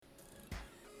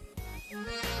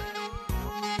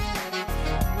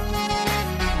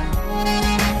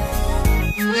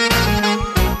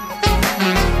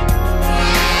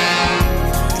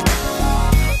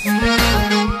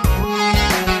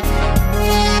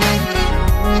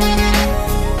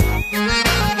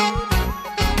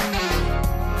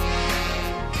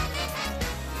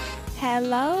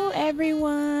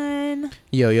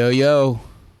Yo, yo, yo.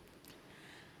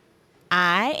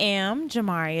 I am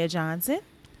Jamaria Johnson.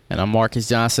 And I'm Marcus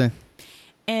Johnson.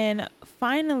 And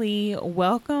finally,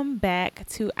 welcome back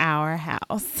to our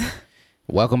house.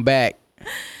 Welcome back.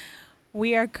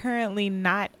 We are currently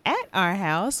not at our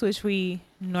house, which we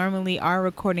normally are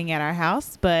recording at our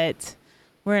house, but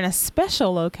we're in a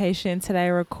special location today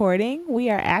recording. We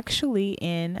are actually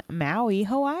in Maui,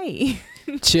 Hawaii.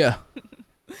 Cheer.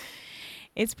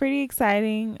 It's pretty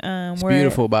exciting. It's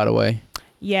beautiful, by the way.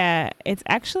 Yeah, it's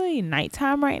actually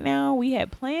nighttime right now. We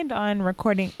had planned on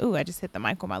recording. Ooh, I just hit the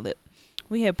mic with my lip.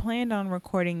 We had planned on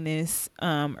recording this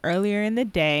earlier in the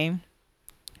day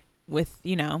with,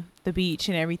 the beach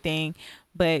and everything.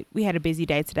 But we had a busy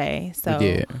day today.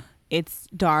 So it's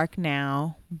dark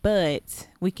now, but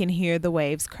we can hear the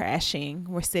waves crashing.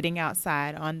 We're sitting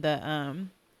outside on the,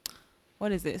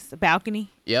 what is this? A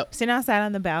balcony? Yep. Sitting outside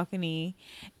on the balcony,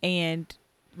 and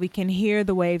we can hear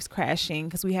the waves crashing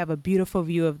because we have a beautiful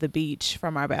view of the beach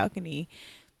from our balcony.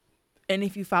 And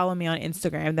if you follow me on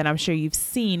Instagram, then I'm sure you've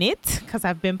seen it because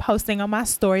I've been posting on my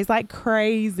stories like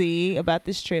crazy about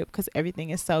this trip because everything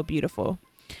is so beautiful.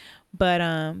 But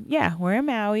yeah, we're in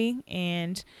Maui,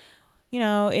 and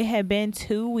it had been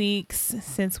 2 weeks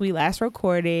since we last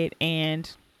recorded, and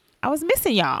I was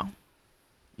missing y'all.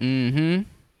 Mm-hmm.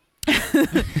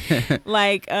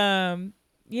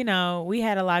 We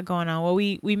had a lot going on. Well,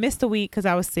 we missed a week because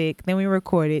I was sick. Then we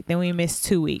recorded. Then we missed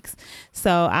 2 weeks. So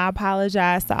I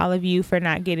apologize to all of you for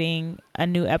not getting a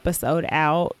new episode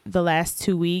out the last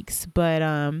 2 weeks. But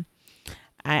I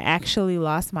actually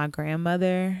lost my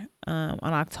grandmother on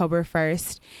October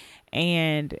 1st.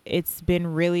 And it's been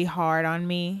really hard on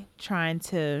me trying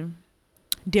to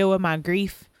deal with my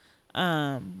grief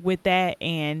with that,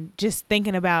 and just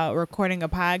thinking about recording a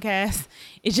podcast.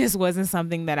 It just wasn't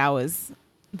something that I was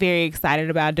very excited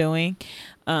about doing.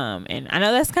 And I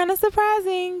know that's kind of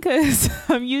surprising because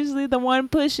I'm usually the one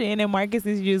pushing and Marcus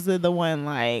is usually the one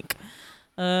like,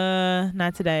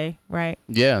 not today, right?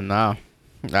 Yeah, no.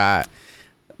 I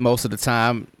most of the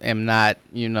time am not,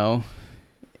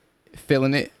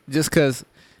 feeling it just because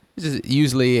it just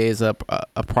usually is a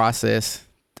process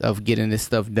of getting this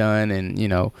stuff done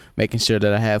and, making sure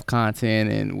that I have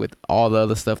content, and with all the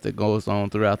other stuff that goes on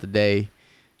throughout the day,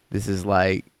 this is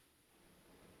like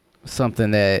something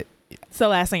that it's the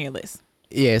last on your list.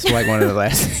 Yeah, it's like one of the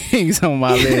last things on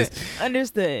my list.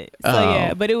 Understood. So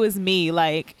yeah, but it was me.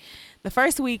 Like the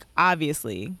first week,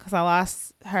 obviously, because I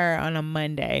lost her on a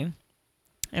Monday,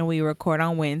 and we record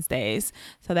on Wednesdays.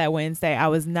 So that Wednesday, I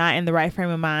was not in the right frame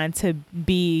of mind to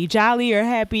be jolly or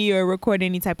happy or record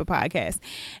any type of podcast.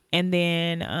 And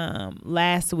then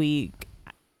last week,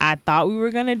 I thought we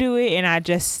were going to do it, and I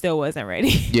just still wasn't ready.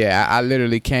 Yeah, I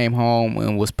literally came home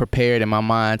and was prepared in my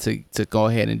mind to go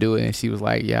ahead and do it. And she was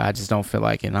like, yeah, I just don't feel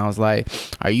like it. And I was like,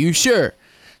 are you sure?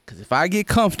 Because if I get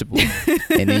comfortable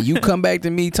and then you come back to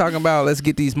me talking about let's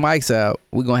get these mics out,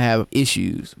 we're going to have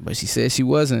issues. But she said she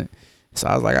wasn't. So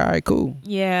I was like, all right, cool.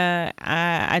 Yeah,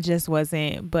 I just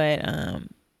wasn't. But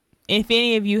if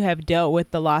any of you have dealt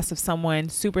with the loss of someone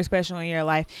super special in your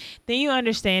life, then you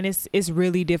understand it's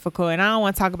really difficult. And I don't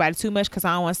want to talk about it too much because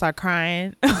I don't want to start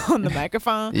crying on the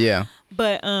microphone. Yeah.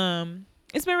 But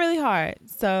it's been really hard.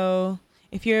 So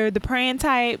if you're the praying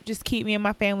type, just keep me and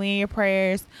my family in your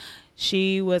prayers.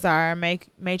 She was our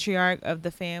matriarch of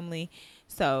the family.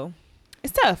 So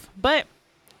it's tough. But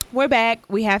we're back.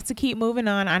 We have to keep moving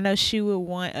on. I know she would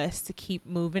want us to keep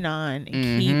moving on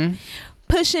and keep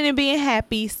pushing and being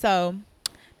happy. So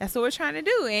that's what we're trying to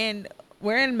do. And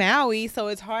we're in Maui, so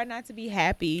it's hard not to be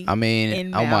happy. I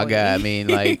mean, oh my God. I mean,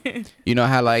 like, you know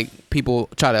how like people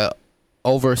try to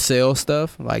oversell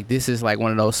stuff? Like this is like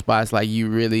one of those spots like you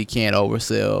really can't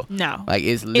oversell. No. Like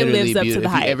it's literally beautiful.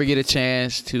 If you ever get a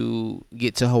chance to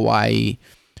get to Hawaii,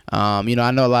 I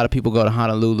know a lot of people go to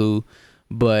Honolulu,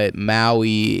 but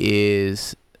Maui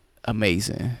is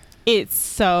amazing. It's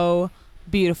so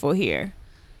beautiful here.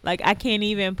 Like I can't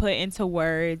even put into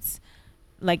words.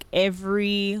 Like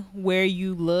everywhere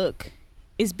you look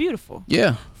is beautiful.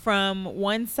 Yeah. From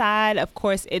one side, of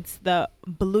course, it's the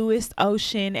bluest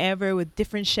ocean ever with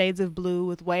different shades of blue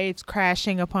with waves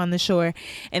crashing upon the shore.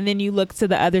 And then you look to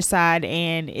the other side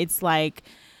and it's like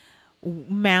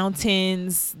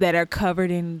mountains that are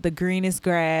covered in the greenest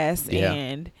grass. Yeah.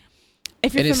 And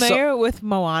if you're familiar with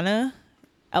Moana,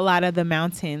 a lot of the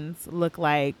mountains look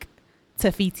like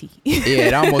Tafiti. Yeah,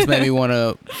 it almost made me want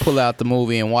to pull out the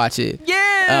movie and watch it.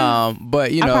 Yeah.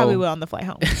 But I probably will on the flight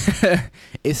home.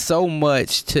 It's so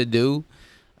much to do,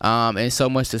 and so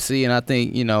much to see. And I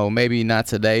think, maybe not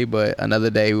today, but another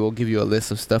day we'll give you a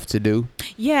list of stuff to do.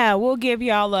 Yeah, we'll give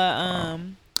y'all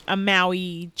a a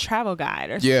Maui travel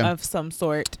guide or of some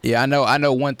sort. Yeah, I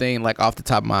know one thing like off the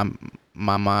top of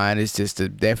my mind is just to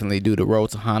definitely do the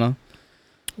road to Hana.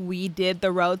 We did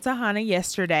the road to Hana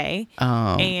yesterday.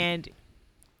 And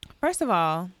first of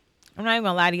all, I'm not even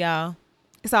gonna lie to y'all.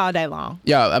 It's all day long.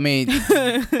 Yeah, I mean,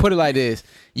 put it like this.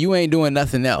 You ain't doing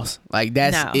nothing else. Like,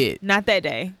 that's it. Not that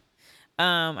day.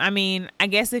 I mean, I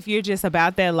guess if you're just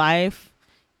about that life,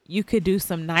 you could do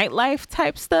some nightlife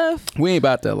type stuff. We ain't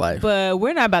about that life. But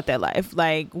we're not about that life.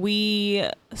 Like, we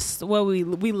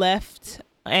left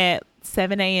at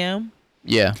 7 a.m.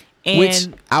 Yeah. Which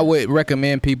I would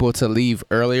recommend people to leave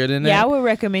earlier than that. Yeah, I would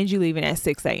recommend you leaving at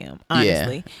 6 a.m.,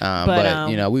 honestly. Yeah. But,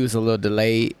 you know, we was a little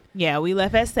delayed. Yeah, we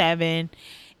left at 7,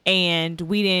 and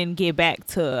we didn't get back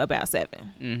to about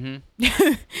 7.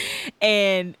 Mm-hmm.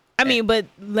 And, I mean, but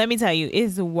let me tell you,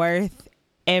 it's worth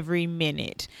every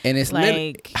minute. And it's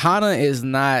like... Hana is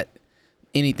not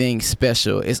anything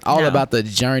special. It's all about the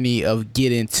journey of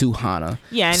getting to Hana.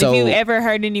 Yeah, and if you ever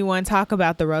heard anyone talk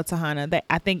about the road to Hana,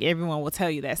 I think everyone will tell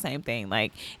you that same thing.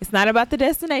 Like, it's not about the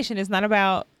destination. It's not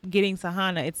about getting to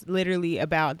Hana. It's literally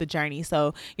about the journey.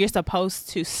 So you're supposed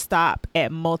to stop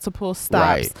at multiple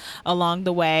stops along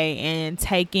the way and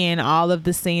take in all of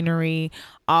the scenery,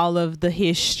 all of the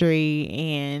history,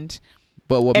 and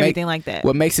everything like that.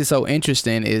 What makes it so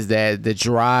interesting is that the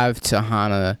drive to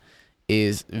Hana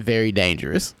is very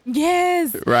dangerous.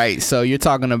 Yes. Right. So you're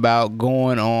talking about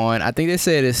going on, I think they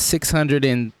said it's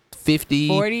 650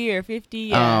 40 or 50.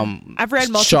 Yeah. I've read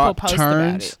multiple posts turns.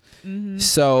 About it. Mm-hmm.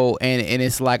 So and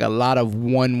it's like a lot of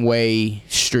one-way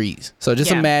streets. So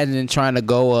just imagine trying to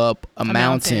go up a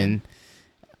mountain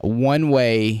one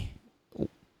way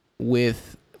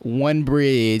with one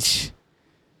bridge.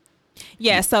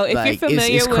 Yeah, so if you're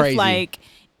familiar with like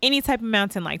any type of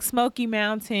mountain, like Smoky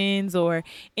Mountains or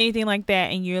anything like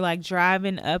that, and you're like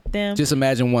driving up them, just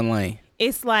imagine one lane.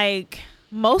 It's like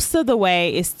most of the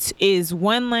way is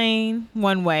one lane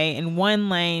one way and one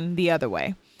lane the other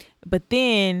way. But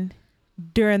then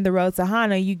during the road to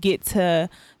Hana, you get to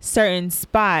certain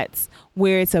spots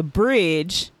where it's a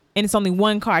bridge and it's only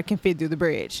one car can fit through the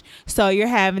bridge. So you're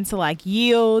having to like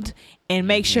yield and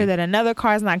make sure that another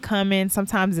car's not coming.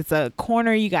 Sometimes it's a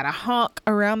corner. You got to honk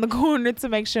around the corner to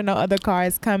make sure no other car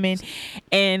is coming.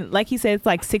 And like he said, it's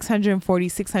like 640,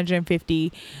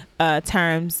 650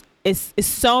 turns. It's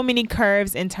so many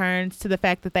curves and turns to the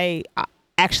fact that they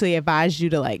actually advise you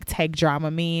to like take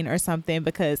Dramamine or something,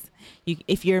 because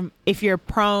if you're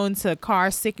prone to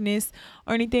car sickness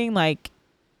or anything, like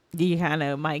you kind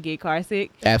of might get car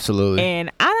sick. Absolutely. And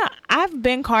I've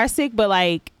been car sick, but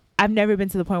like I've never been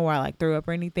to the point where I like threw up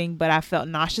or anything, but I felt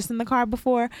nauseous in the car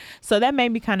before. So that made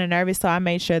me kind of nervous. So I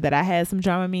made sure that I had some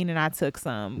Dramamine and I took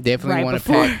some. Definitely want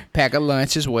to pack a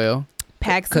lunch as well.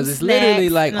 Pack some snacks. Because it's literally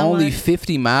like only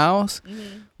 50 miles,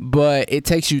 but it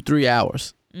takes you 3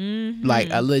 hours. Mm-hmm. Like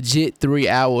a legit 3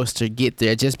 hours to get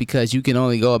there, just because you can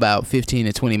only go about 15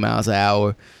 to 20 miles an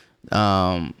hour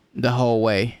the whole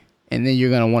way. And then you're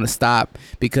going to want to stop,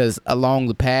 because along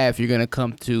the path, you're going to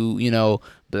come to, you know,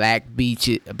 black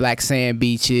sand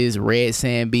beaches, red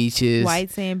sand beaches, white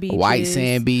sand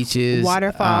beaches,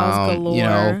 waterfalls galore, you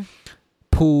know,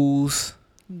 pools.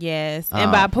 Yes.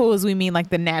 And by pools, we mean like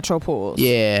the natural pools.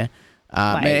 Yeah.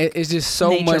 Man, it's just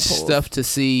so much stuff to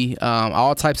see.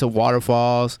 All types of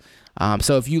waterfalls.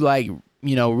 So if you like,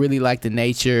 you know, really like the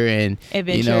nature and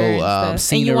adventure, you know,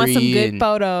 scenery, and you want some good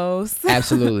photos,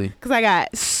 absolutely. Because I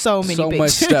got so many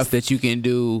much stuff that you can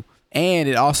do, and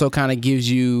it also kind of gives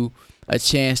you a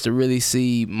chance to really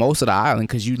see most of the island,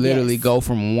 because you literally go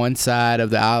from one side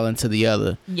of the island to the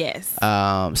other. Yes.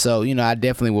 So you know, I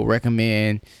definitely would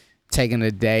recommend taking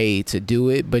a day to do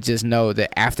it, but just know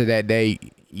that after that day,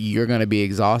 you're gonna be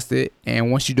exhausted,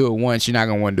 and once you do it once, you're not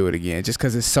gonna want to do it again, just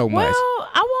because it's so much. Well,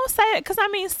 I won't say it, because I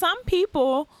mean, some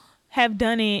people have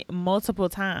done it multiple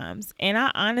times, and I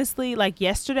honestly, like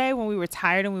yesterday when we were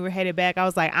tired and we were headed back, I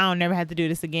was like, I don't never have to do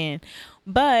this again.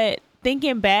 But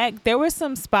thinking back, there were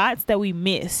some spots that we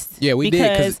missed. Yeah, we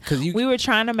did, because we were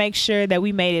trying to make sure that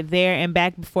we made it there and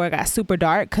back before it got super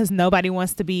dark, because nobody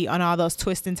wants to be on all those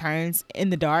twists and turns in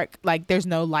the dark. Like, there's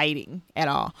no lighting at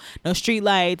all, no street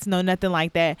lights, no nothing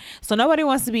like that. So nobody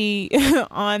wants to be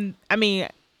on. I mean,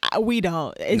 we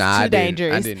don't. It's too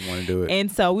dangerous. I didn't want to do it.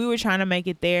 And so we were trying to make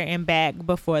it there and back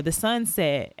before the sun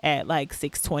set at like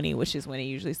 6:20, which is when it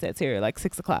usually sets here, like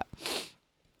 6 o'clock.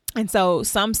 And so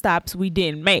some stops we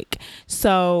didn't make.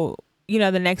 So, you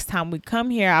know, the next time we come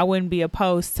here, I wouldn't be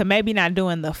opposed to maybe not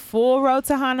doing the full road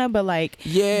to Hana, but like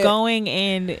going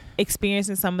and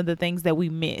experiencing some of the things that we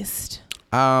missed.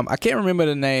 I can't remember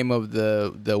the name of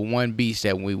the one beach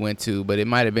that we went to, but it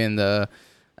might have been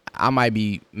I might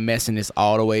be messing this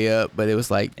all the way up, but it was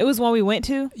like, It was one we went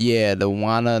to. yeah, the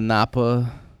Wanapa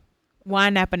Napa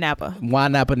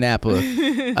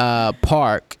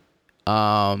park.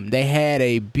 They had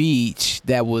a beach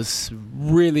that was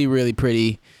really, really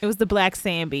pretty. It was the Black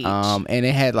Sand Beach. And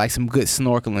it had like some good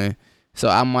snorkeling. So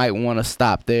I might want to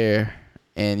stop there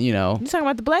and, You talking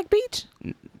about the Black Beach?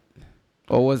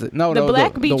 Or was it? No, the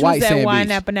Black Beach the White was at Sand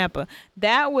Beach. Napa.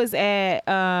 That was at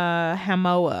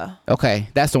Hamoa. Okay,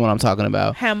 that's the one I'm talking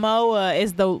about. Hamoa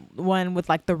is the one with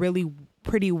like the really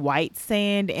pretty white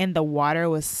sand, and the water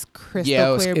was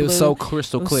crystal clear blue. It was so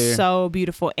crystal clear. It was so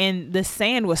beautiful, and the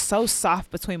sand was so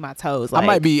soft between my toes. Like, I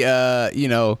might be, a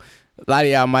lot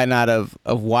of y'all might not have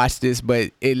watched this,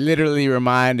 but it literally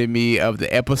reminded me of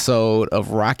the episode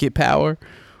of Rocket Power.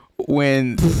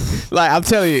 When, like, I'm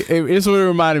telling you, it's what it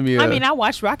reminded me of. I mean, I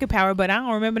watched Rocket Power, but I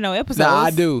don't remember no episodes. Nah,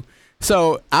 I do.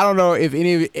 So I don't know if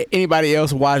anybody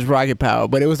else watched Rocket Power,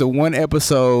 but it was the one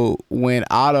episode when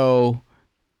Otto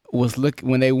was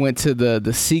when they went to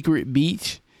the secret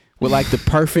beach with like the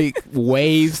perfect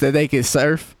waves that they could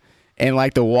surf, and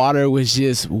like the water was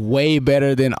just way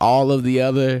better than all of the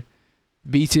other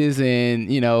beaches and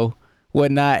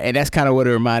whatnot. And that's kind of what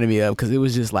it reminded me of, because it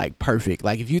was just like perfect.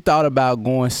 Like if you thought about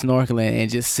going snorkeling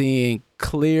and just seeing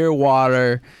clear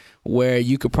water where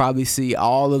you could probably see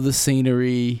all of the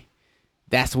scenery,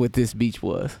 that's what this beach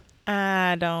was.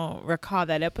 I don't recall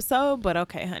that episode, but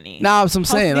okay, honey. No, I'm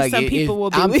saying, like, some people will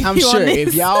be with I'm you sure on this.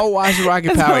 if y'all watch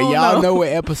Rocket Power, y'all know what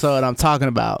episode I'm talking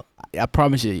about. I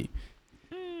promise you.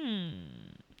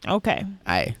 Okay.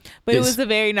 But it was a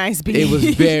very nice beach. It was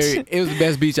the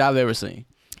best beach I've ever seen.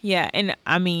 Yeah, and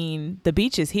I mean, the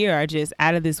beaches here are just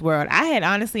out of this world. I had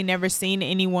honestly never seen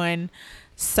anyone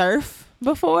surf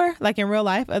before, like in real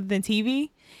life, other than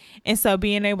TV. And so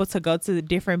being able to go to the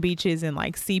different beaches and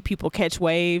like see people catch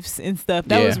waves and stuff,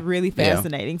 that was really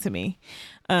fascinating to me.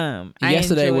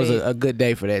 Yesterday was a good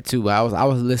day for that too. I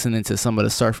was listening to some of the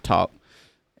surf talk.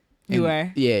 You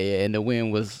were? Yeah, and the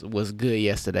wind was good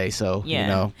yesterday, so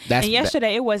and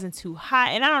yesterday it wasn't too hot,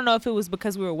 and I don't know if it was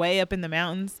because we were way up in the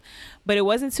mountains, but it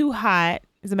wasn't too hot.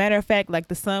 As a matter of fact, like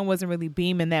the sun wasn't really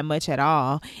beaming that much at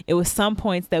all. It was some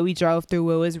points that we drove through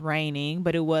where it was raining,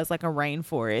 but it was like a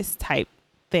rainforest type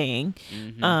thing.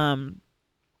 Mm-hmm.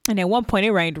 And at one point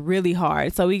it rained really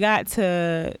hard, so we got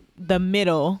to the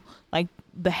middle, like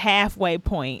the halfway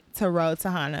point to Road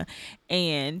to Hana,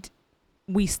 and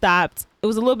we stopped. It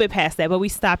was a little bit past that, but we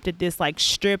stopped at this like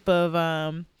strip of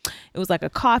it was like a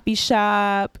coffee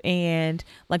shop and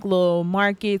like little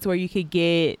markets where you could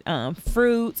get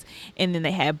fruits, and then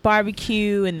they had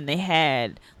barbecue, and then they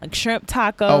had like shrimp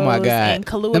tacos. Oh my god, and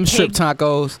Kahlua them pig, shrimp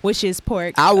tacos, which is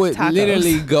pork. I would tacos.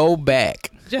 literally go back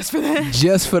just for that.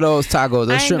 Just for those tacos.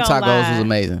 Those shrimp tacos was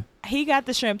amazing. He got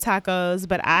the shrimp tacos,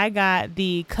 but I got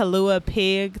the Kahlua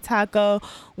pig taco,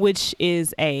 which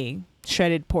is a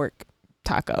shredded pork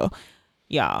taco.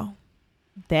 Y'all,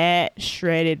 that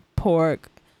shredded pork,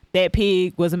 that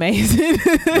pig was amazing.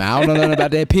 I don't know nothing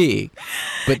about that pig,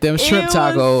 but them shrimp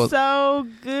tacos was so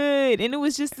good. And it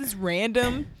was just this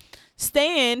random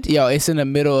stand. Yo, it's in the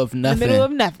middle of nothing. In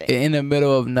the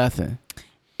middle of nothing.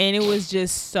 And it was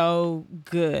just so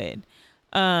good.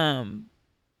 I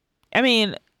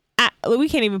mean, we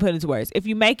can't even put it into words. If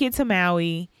you make it to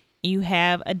Maui, you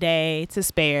have a day to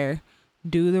spare,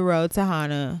 do the Road to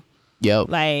Hana. Yep.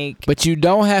 Like, but you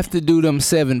don't have to do them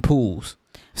 7 pools.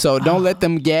 So don't let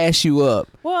them gas you up.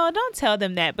 Well, don't tell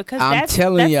them that, because that's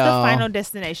y'all, the final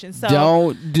destination. So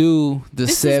don't do the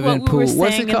 7 pools.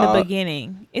 What's it called? In the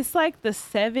beginning, it's like the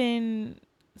 7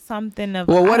 something of.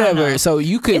 Well, whatever. So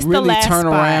you could really turn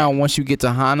around once you get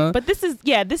to Hana. But this is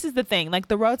the thing. Like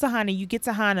the Road to Hana, you get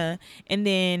to Hana, and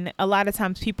then a lot of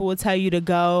times people will tell you to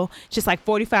go just like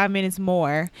 45 minutes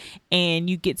more, and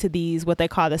you get to these what they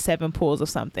call the 7 pools of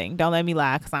something. Don't let me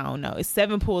lie, because I don't know. It's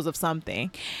 7 pools of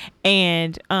something,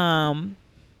 and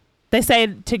they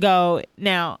say to go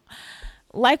now.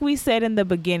 Like we said in the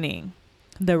beginning,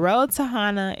 the Road to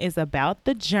Hana is about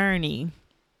the journey,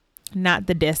 not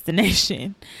the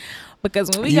destination. Because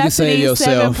when we got to these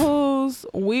 7 pools,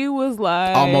 we was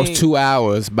like almost 2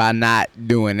 hours by not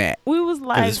doing that. We was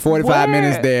like, it's 45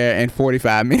 minutes there and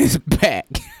 45 minutes back.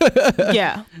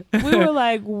 Yeah, we were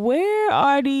like, where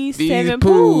are these 7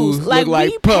 pools? Like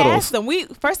we passed them.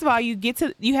 First of all, you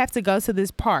have to go to this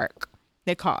park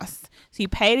that costs. So you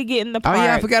pay to get in the park. Oh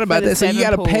yeah, I forgot about that. So you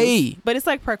gotta pay, but it's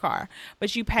like per car.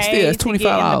 But you pay to get in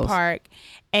the park,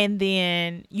 and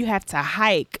then you have to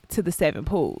hike to the 7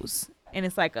 pools, and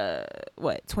it's like a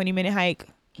 20-minute hike.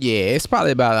 Yeah, it's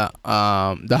probably about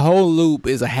the whole loop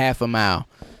is a half a mile.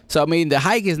 So I mean, the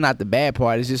hike is not the bad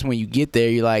part. It's just when you get there,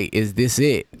 you're like, "Is this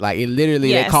it?" Like it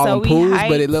literally, they call them pools,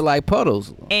 but it look like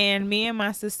puddles. And me and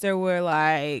my sister were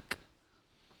like,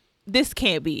 "This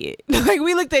can't be it." Like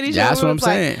we looked at each other. That's what I'm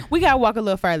saying. We gotta walk a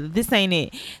little further. This ain't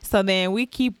it. So then we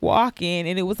keep walking,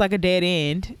 and it was like a dead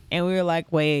end. And we were like,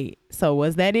 "Wait, so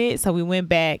was that it?" So we went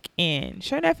back, and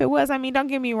sure enough, it was. I mean, don't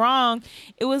get me wrong,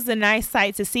 it was a nice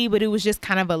sight to see, but it was just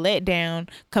kind of a letdown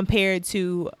compared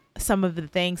to some of the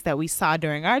things that we saw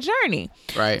during our journey.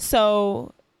 Right.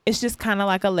 So it's just kind of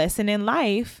like a lesson in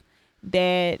life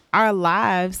that our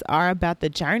lives are about the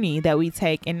journey that we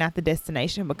take and not the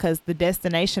destination, because the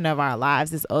destination of our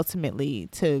lives is ultimately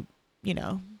to, you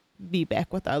know, be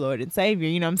back with our Lord and Savior,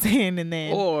 you know what I'm saying? And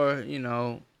then, or, you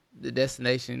know, the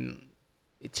destination,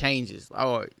 it changes.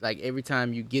 Or like every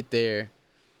time you get there,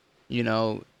 you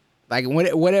know, like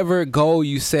whatever goal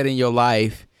you set in your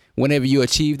life, whenever you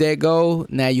achieve that goal,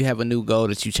 now you have a new goal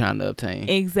that you're trying to obtain.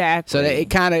 Exactly. So that it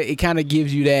kind of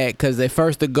gives you that, because at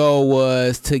first the goal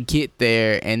was to get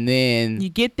there, and then you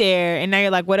get there, and now you're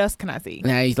like, what else can I see?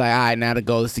 Now he's like, all right, now the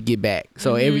goal is to get back.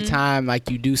 So every time like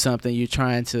you do something, you're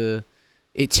trying to,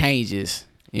 it changes,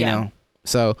 you know.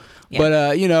 So,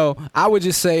 but you know, I would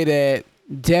just say that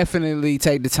definitely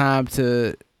take the time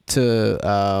to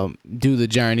do the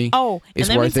journey. Oh, it's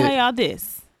and let worth me tell it. y'all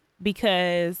this,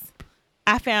 because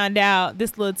I found out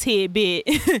this little tidbit,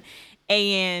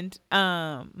 and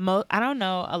I don't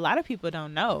know, a lot of people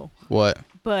don't know. What?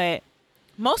 But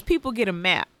most people get a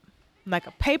map, like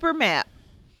a paper map,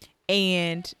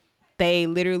 and they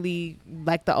literally,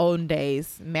 like the olden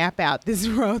days, map out this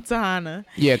road to Hana.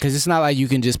 Yeah, because it's not like you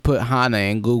can just put Hana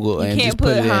in Google and just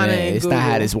put it in there. It's not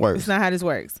how this works. It's not how this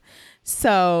works.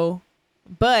 So,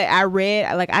 but I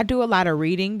read, like I do a lot of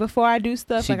reading before I do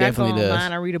stuff. She like I go definitely does.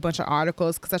 online, I read a bunch of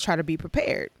articles because I try to be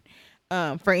prepared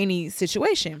for any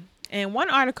situation. And one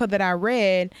article that I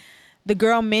read, the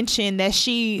girl mentioned that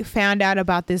she found out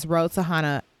about this Road to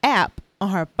Hana app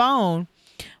on her phone.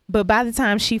 But by the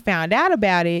time she found out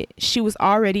about it, she was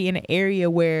already in an area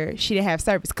where she didn't have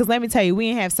service. Because let me tell you, we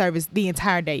didn't have service the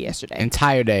entire day yesterday.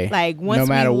 Entire day. Like once no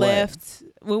matter we what. left,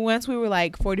 once we were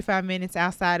like 45 minutes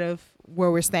outside of where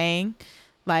we're staying,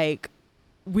 like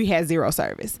we had zero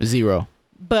service. Zero.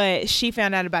 But she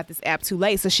found out about this app too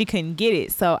late, so she couldn't get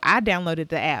it. So I downloaded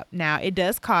the app. Now it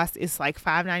does cost, it's like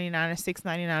 $5.99 or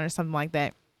 $6.99 or something like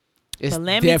that. It's but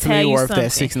let me tell definitely you worth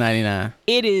something. that $6.99.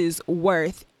 It is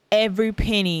worth every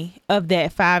penny of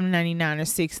that $5.99 or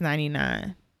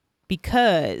 $6.99,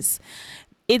 because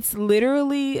it's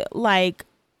literally like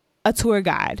a tour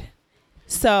guide.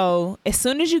 So as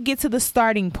soon as you get to the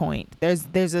starting point,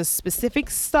 there's a specific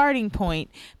starting point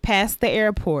past the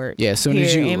airport. Yeah, as soon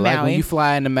as you, like Maui. when you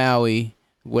fly into Maui,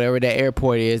 whatever that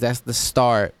airport is, that's the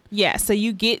start. Yeah, so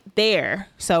you get there.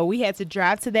 So we had to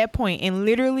drive to that point, and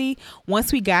literally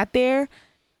once we got there,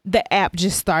 the app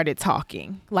just started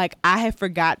talking. Like I had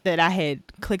forgot that I had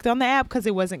clicked on the app because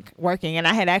it wasn't working, and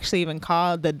I had actually even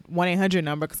called the 1-800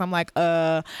 number because I'm like,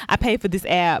 I paid for this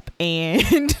app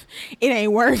and it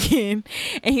ain't working.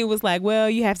 And he was like, well,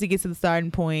 you have to get to the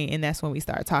starting point, and that's when we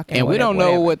started talking. And we don't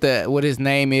know what his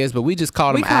name is, but we just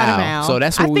called him Al. So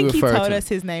that's what we refer to. I think he told us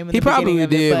his name. In he the probably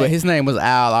of it, did, but his name was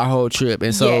Al our whole trip.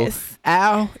 And so yes.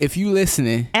 Al, if you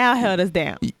listening, Al held us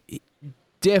down.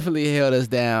 Definitely held us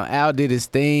down. Al did his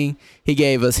thing. He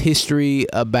gave us history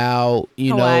about,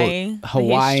 Hawaii,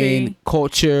 Hawaiian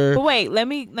culture. But wait, let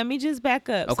me just back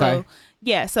up. Okay.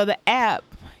 So the app,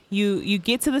 you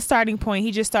get to the starting point,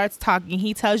 he just starts talking.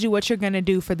 He tells you what you're going to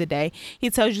do for the day.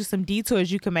 He tells you some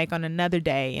detours you can make on another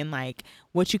day and like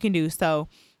what you can do. So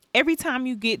every time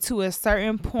you get to a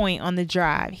certain point on the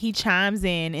drive, he chimes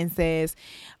in and says,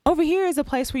 over here is a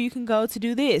place where you can go to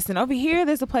do this. And over here,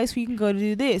 there's a place where you can go to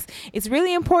do this. It's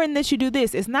really important that you do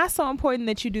this. It's not so important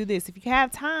that you do this. If you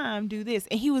have time, do this.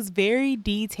 And he was very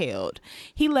detailed.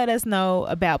 He let us know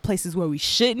about places where we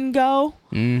shouldn't go,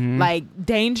 like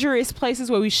dangerous places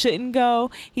where we shouldn't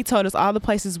go. He told us all the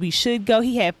places we should go.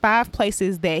 He had 5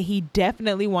 places that he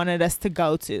definitely wanted us to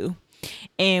go to.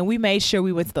 And we made sure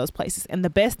we went to those places. And the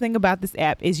best thing about this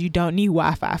app is you don't need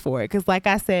Wi-Fi for it. Because like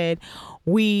I said,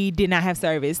 we did not have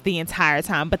service the entire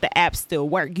time, but the app still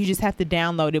worked. You just have to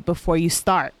download it before you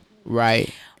start.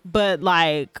 Right. But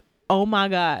like, oh my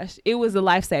gosh, it was a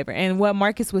lifesaver. And what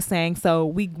Marcus was saying, so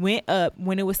we went up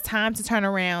when it was time to turn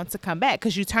around to come back,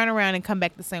 because you turn around and come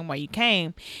back the same way you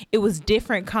came. It was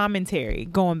different commentary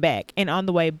going back. And on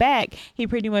the way back, he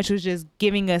pretty much was just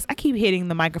giving us, I keep hitting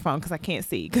the microphone because I can't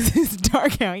see because it's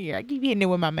dark out here. I keep hitting it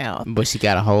with my mouth. But she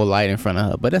got a whole light in front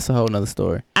of her. But that's a whole nother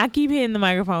story. I keep hitting the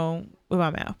microphone with my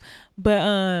mouth.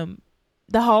 But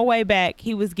the whole way back,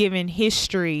 he was giving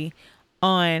history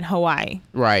on Hawaii.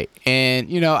 Right. And,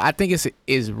 I think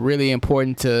it's really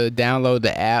important to download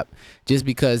the app just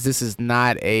because this is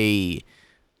not a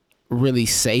really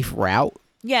safe route.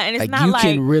 Yeah, and it's like not you like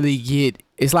can really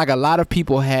it's like a lot of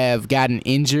people have gotten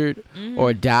injured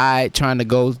or died trying to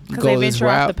go this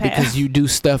route because you do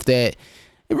stuff that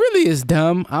it really is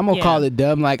dumb. I'm gonna call it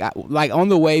dumb. Like on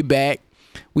the way back,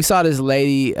 we saw this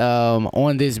lady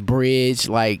on this bridge,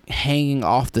 like hanging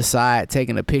off the side,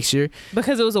 taking a picture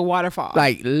because it was a waterfall.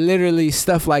 Like literally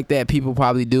stuff like that people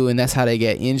probably do, and that's how they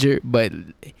get injured. But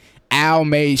Al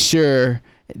made sure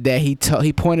that he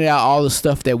pointed out all the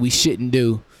stuff that we shouldn't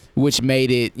do, which made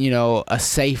it, a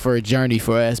safer journey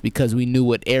for us because we knew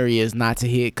what areas not to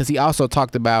hit. Because he also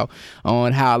talked about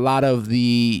on how a lot of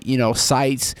the,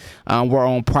 sites were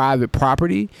on private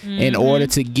property. In order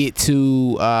to get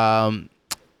to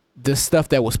the stuff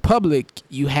that was public,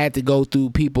 you had to go through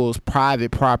people's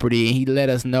private property, and he let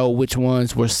us know which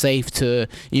ones were safe to,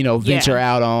 venture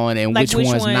out on, and like which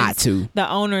ones not to. The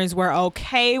owners were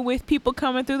okay with people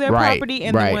coming through their property,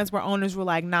 and the ones where owners were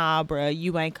like, "Nah, bruh,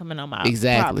 you ain't coming on my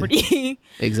property."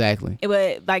 Exactly.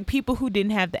 But like people who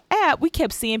didn't have the app, we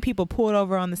kept seeing people pulled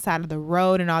over on the side of the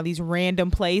road in all these random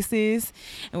places,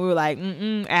 and we were like,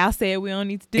 Al said we don't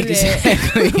need to do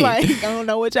that. Like, I don't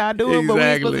know what y'all doing, but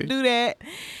we're supposed to do that.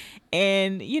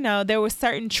 And, there were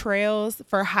certain trails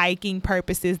for hiking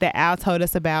purposes that Al told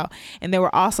us about. And there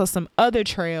were also some other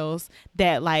trails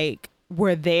that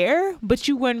were there, but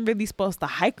you weren't really supposed to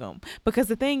hike them. Because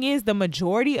the thing is, the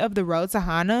majority of the road to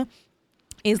Hana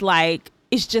is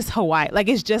it's just Hawaii. Like,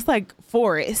 it's just like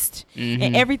forest.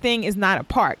 And everything is not a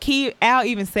park. Al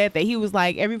even said that. He was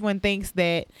like, everyone thinks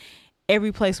that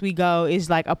every place we go is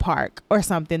like a park or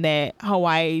something that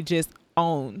Hawaii just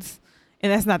owns.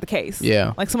 And that's not the case.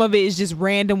 Yeah. Like some of it is just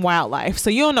random wildlife.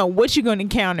 So you don't know what you're going to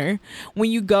encounter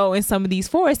when you go in some of these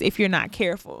forests if you're not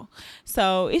careful.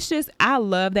 So it's just, I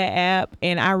love that app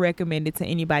and I recommend it to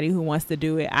anybody who wants to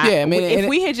do it. If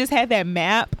we had just had that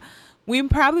map, we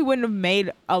probably wouldn't have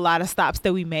made a lot of stops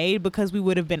that we made because we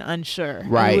would have been unsure.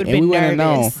 Right. And we wouldn't have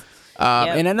known.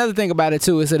 And another thing about it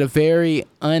too is at a very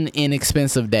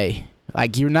inexpensive day.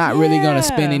 Like you're not really gonna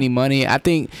spend any money. I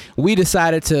think we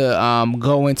decided to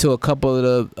go into a couple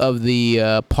of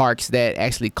the parks that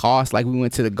actually cost. Like we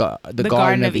went to the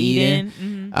Garden of Eden,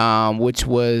 which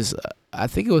was I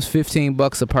think it was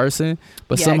 $15 a person.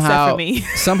 But somehow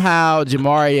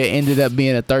Jamaria ended up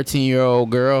being a 13-year-old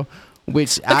girl,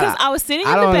 which because I was sitting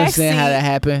in the back seat. I don't understand how that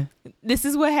happened. This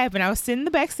is what happened. I was sitting in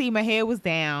the back seat. My head was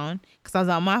down because I was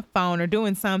on my phone or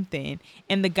doing something.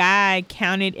 And the guy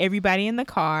counted everybody in the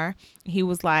car. He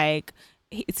was like,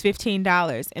 it's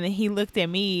 $15. And then he looked at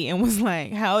me and was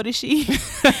like, how old is she?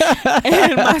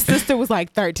 And my sister was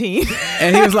like 13.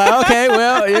 And he was like, okay,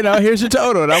 well, here's your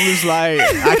total. And I'm just like,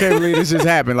 I can't believe this just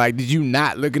happened. Like, did you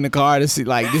not look in the car to see,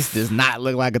 like, this does not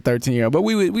look like a 13-year-old? But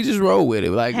we just roll with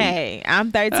it. Like, hey,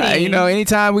 I'm 13.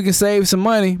 Anytime we can save some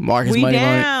money, Marcus money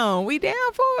moment. We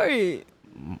down for it.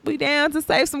 We down to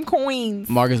save some coins.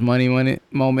 Marcus money moment.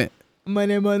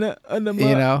 Money.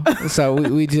 So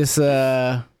we just,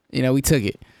 we took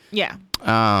it. Yeah.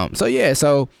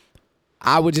 So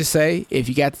I would just say, if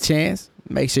you got the chance,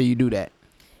 make sure you do that.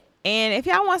 And if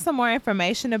y'all want some more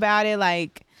information about it,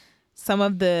 like some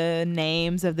of the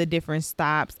names of the different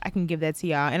stops, I can give that to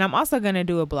y'all. And I'm also going to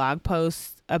do a blog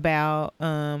post about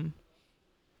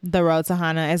the road to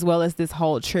Hana as well as this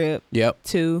whole trip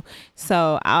too.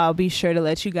 So I'll be sure to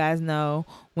let you guys know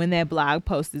when that blog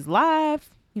post is live.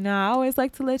 I always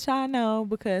like to let y'all know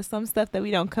because some stuff that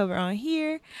we don't cover on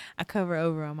here, I cover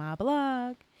over on my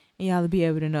blog, and y'all will be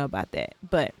able to know about that.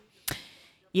 But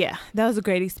yeah, that was a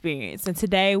great experience. And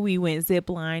today we went zip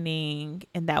lining,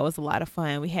 and that was a lot of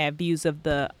fun. We had views of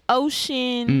the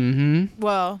ocean. Mm-hmm.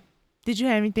 Well, did you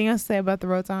have anything else to say about the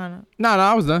road to Hana? No,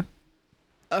 I was done.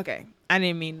 Okay. I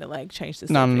didn't mean to change the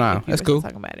subject. No. That's cool.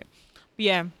 Talking about it. But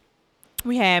yeah,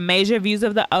 we had major views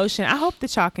of the ocean. I hope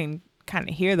that y'all can kind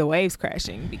of hear the waves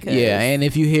crashing because and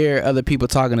if you hear other people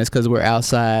talking, it's because we're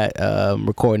outside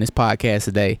recording this podcast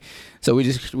today. So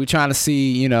we're trying to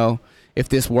see if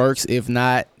this works. If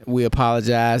not, we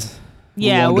apologize.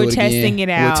 We're testing it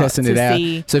out.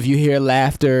 See. So if you hear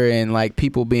laughter and like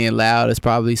people being loud, it's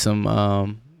probably some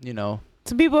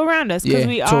some people around us because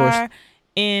we tourists. Are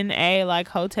in a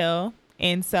hotel,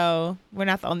 and so we're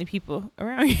not the only people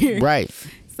around here, right?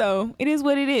 So it is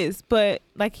what it is. But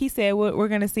like he said, we're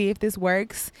going to see if this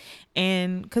works.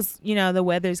 And because, the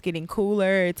weather's getting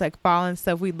cooler. It's like fall and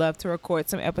stuff. We'd love to record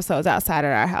some episodes outside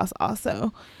at our house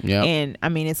also. Yeah. And I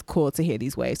mean, it's cool to hear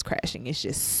these waves crashing. It's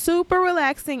just super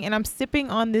relaxing. And I'm sipping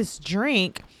on this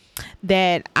drink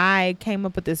that I came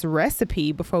up with this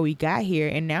recipe before we got here,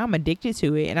 and now I'm addicted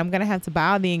to it, and I'm gonna have to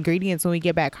buy all the ingredients when we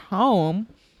get back home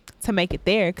to make it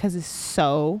there because it's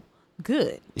so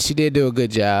good. She did do a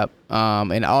good job.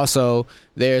 And also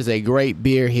there's a great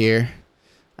beer here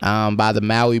by the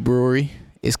Maui Brewery.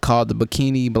 It's called the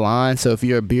Bikini Blonde. So if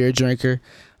you're a beer drinker,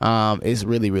 it's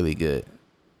really, really good.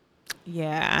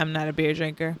 Yeah, I'm not a beer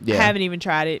drinker. Yeah. I haven't even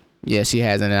tried it. Yeah, she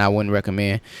hasn't, and I wouldn't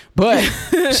recommend. But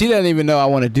she doesn't even know I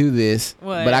want to do this.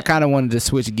 What? But I kind of wanted to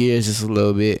switch gears just a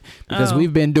little bit because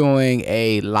we've been doing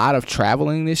a lot of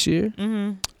traveling this year.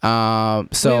 So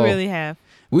we really have.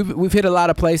 We've hit a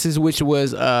lot of places, which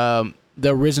was the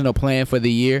original plan for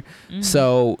the year.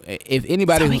 So if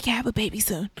anybody, so we can have a baby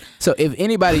soon. So if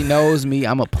anybody knows me,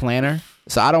 I'm a planner.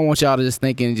 So I don't want y'all to just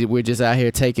thinking we're just out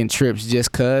here taking trips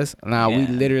just cause. Nah, we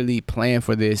literally plan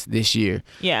for this year.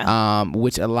 Yeah.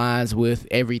 Which aligns with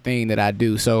everything that I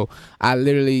do. So I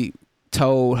literally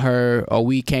told her, or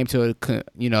we came to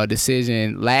a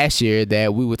decision last year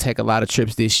that we would take a lot of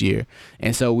trips this year,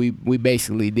 and so we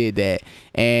basically did that.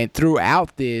 And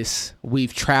throughout this,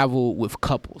 we've traveled with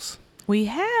couples. We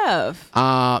have.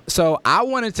 So I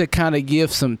wanted to kind of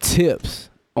give some tips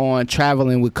on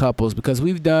traveling with couples because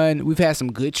we've had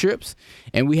some good trips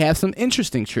and we have some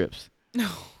interesting trips.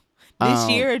 This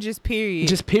year or just period?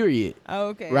 Just period. Oh,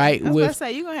 okay. Right. I was about to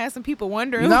say, you're going to have some people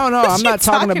wondering. No, I'm not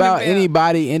talking about about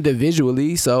anybody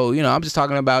individually. So, I'm just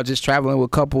talking about just traveling with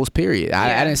couples, period.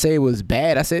 I didn't say it was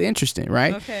bad. I said interesting,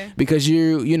 right? Okay. Because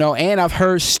and I've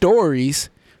heard stories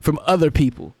from other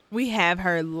people. We have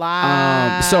heard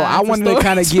lots. So I wanted to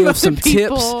kind of give some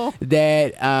people. tips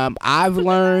that I've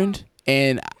learned.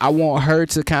 And I want her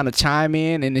to kind of chime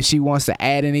in, and if she wants to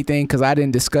add anything, because I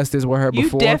didn't discuss this with her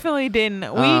before. You definitely didn't.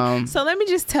 So let me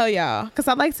just tell y'all, because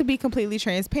I like to be completely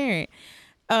transparent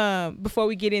before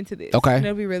we get into this. Okay. And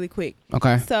it'll be really quick.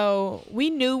 Okay. So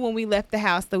we knew when we left the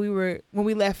house that when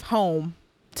we left home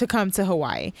to come to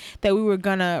Hawaii, that we were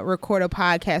gonna record a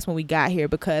podcast when we got here,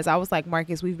 because I was like,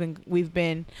 Marcus, we've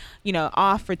been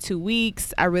off for 2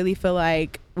 weeks. I really feel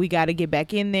like we got to get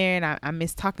back in there, and I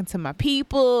miss talking to my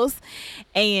peoples,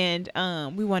 and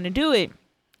we want to do it.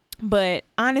 But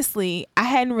honestly, I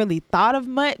hadn't really thought of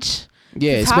much.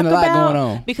 Yeah, it's been a lot going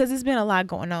on. Because it's been a lot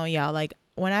going on, y'all. Like,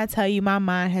 when I tell you my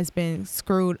mind has been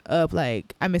screwed up,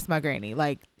 like, I miss my granny.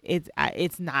 Like, it's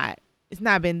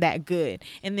not been that good.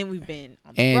 And then we've been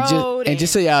on the road. And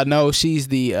just so y'all know, she's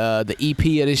the EP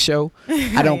of this show.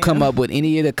 I don't come up with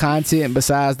any of the content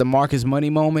besides the Marcus Money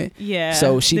moment. Yeah.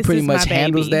 So she pretty much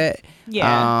handles that.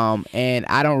 Yeah. And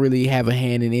I don't really have a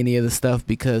hand in any of the stuff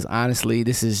because honestly,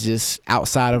 this is just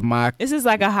outside of my. This is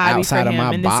like a hobby for him,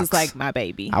 and box. this is like my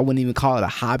baby. I wouldn't even call it a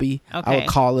hobby. Okay. I would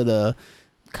call it a.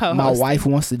 Co-hosting. My wife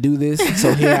wants to do this,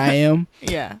 so here I am.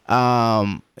 Yeah.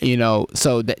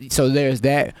 So there's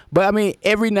that. But I mean,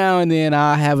 every now and then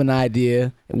I have an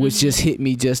idea, which just hit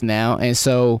me just now, and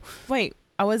so. Wait,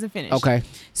 I wasn't finished. Okay.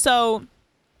 So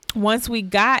once we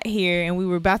got here and we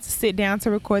were about to sit down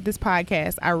to record this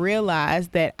podcast, I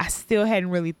realized that I still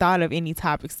hadn't really thought of any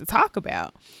topics to talk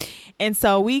about. And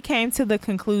so we came to the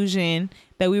conclusion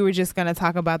that we were just going to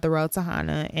talk about the road to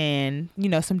Hana and,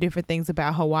 some different things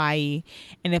about Hawaii.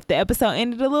 And if the episode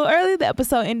ended a little early, the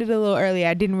episode ended a little early.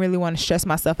 I didn't really want to stress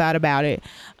myself out about it.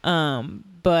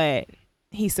 But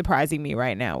he's surprising me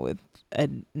right now with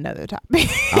another topic.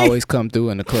 I always come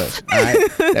through in the clutch. All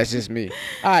right. That's just me.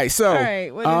 All right. So, all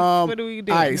right, what are we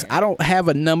doing? All right, so I don't have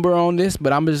a number on this,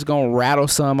 but I'm just going to rattle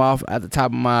some off the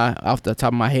top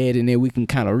of my head, and then we can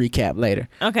kind of recap later.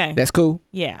 Okay. That's cool?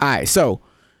 Yeah. All right. So,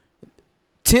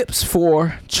 tips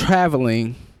for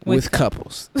traveling with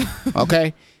couples.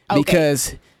 Okay?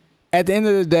 Because at the end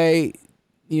of the day,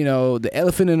 the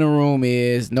elephant in the room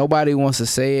is nobody wants to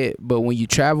say it, but when you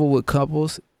travel with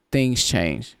couples, things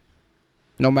change.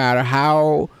 No matter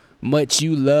how much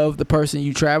you love the person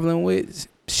you traveling with,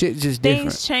 shit just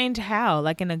different. Things change how?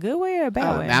 Like in a good way or a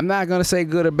bad way? I'm not going to say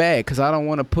good or bad because I don't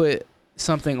want to put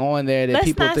something on there that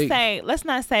people think. Let's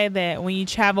not say that when you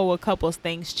travel with couples,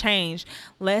 things change.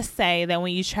 Let's say that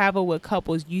when you travel with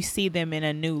couples, you see them in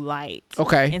a new light.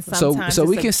 Okay. And so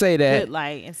we can say that. Good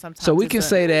light, and sometimes so we can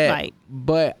say that. Light.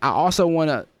 But I also want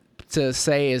to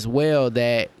say as well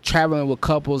that traveling with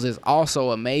couples is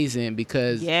also amazing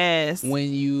because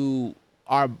when you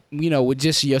are with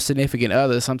just your significant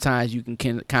other, sometimes you can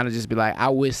kind of just be like, I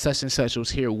wish such and such was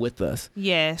here with us.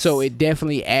 Yes. So it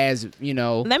definitely adds,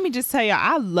 Let me just tell you,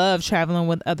 I love traveling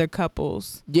with other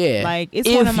couples. Yeah. Like it's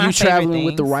one of my favorite things. If you're traveling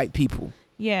with the right people.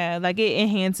 Yeah, like it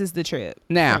enhances the trip.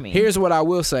 Now, for me. Here's what I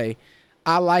will say.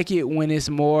 I like it when it's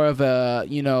more of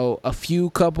a few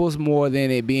couples more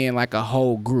than it being like a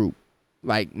whole group.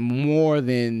 like more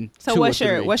than So 2 or what's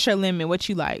 3. what's your limit? What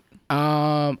you like?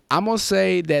 I'm gonna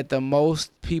say that the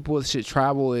most people should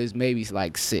travel is maybe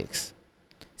like 6.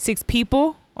 6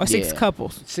 people or 6 Yeah.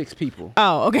 couples? 6 people.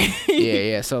 Oh, okay.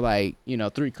 yeah. So like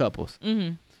 3 couples.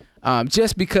 Mm-hmm.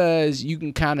 Just because you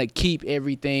can kind of keep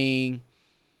everything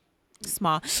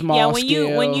Small. yeah, when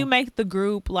scale. you make the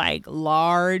group like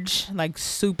large, like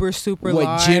super what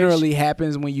large. generally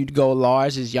happens when you go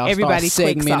large is y'all Everybody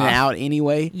start clicks segmenting off. out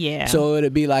anyway. Yeah. So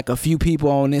it'll be like a few people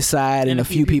on this side and a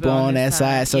few people on that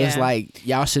side. So it's yeah. like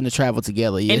y'all shouldn't have traveled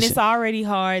together. And it's already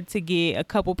hard to get a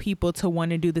couple people to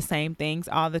want to do the same things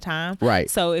all the time.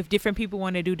 Right. So if different people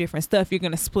want to do different stuff, you're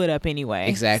gonna split up anyway.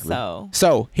 Exactly.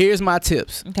 So here's my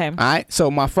tips. okay. All right.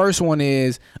 So my first one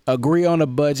is agree on a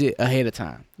budget ahead of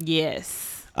time.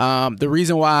 Yes. The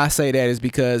reason why I say that is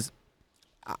because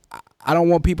I don't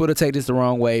want people to take this the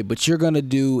wrong way, but you're going to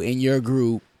do in your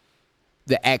group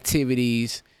the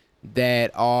activities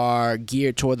that are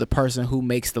geared toward the person who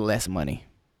makes the less money.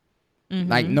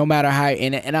 Mm-hmm. Like no matter how,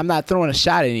 and I'm not throwing a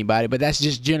shot at anybody, but that's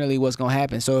just generally what's going to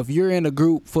happen. So if you're in a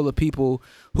group full of people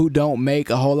who don't make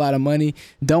a whole lot of money,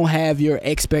 don't have your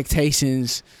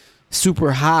expectations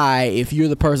super high if you're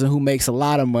the person who makes a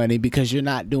lot of money, because you're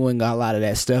not doing a lot of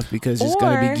that stuff because it's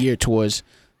going to be geared towards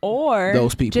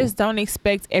those people. Just don't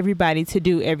expect everybody to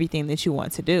do everything that you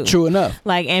want to do. True enough.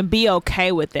 Like, and be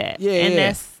okay with that. Yeah, and yeah.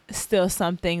 that's still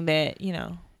something that,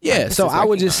 Yeah, so I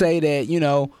would just say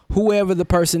that, whoever the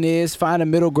person is, find a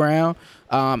middle ground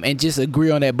and just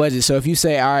agree on that budget. So if you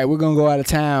say, all right, we're going to go out of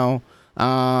town,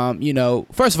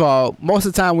 first of all, most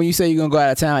of the time when you say you're going to go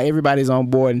out of town, everybody's on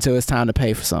board until it's time to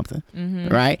pay for something,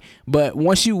 right? But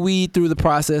once you weed through the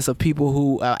process of people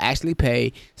who actually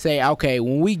pay, say, okay,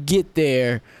 when we get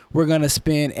there, we're going to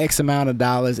spend X amount of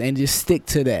dollars and just stick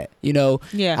to that.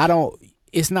 Yeah.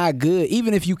 It's not good,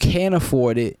 even if you can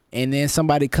afford it, and then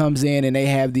somebody comes in and they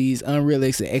have these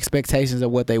unrealistic expectations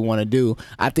of what they want to do.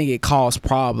 I think it causes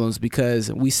problems because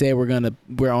we said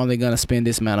we're only gonna spend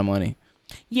this amount of money.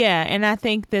 Yeah, and I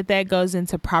think that goes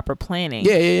into proper planning.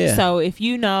 Yeah. So if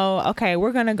okay,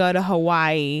 we're gonna go to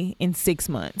Hawaii in 6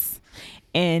 months,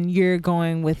 and you're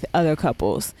going with other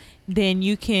couples, then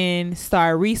you can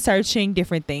start researching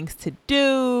different things to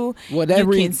do. Well, you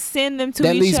can send them to each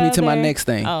other. That leads me to my next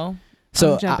thing. Oh.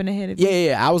 So I'm jumping ahead of you.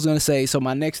 Yeah. I was gonna say. So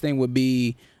my next thing would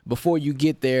be, before you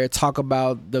get there, talk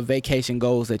about the vacation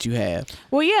goals that you have.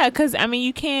 Well, yeah, because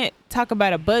you can't talk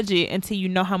about a budget until you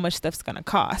know how much stuff's gonna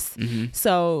cost. Mm-hmm.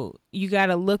 So you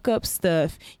gotta look up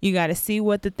stuff. You gotta see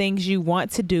what the things you want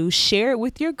to do. Share it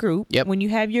with your group. Yep. When you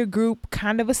have your group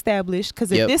kind of established, because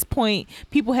at this point,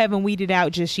 people haven't weeded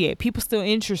out just yet. People still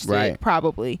interested,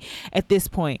 probably at this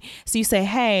point. So you say,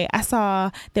 hey, I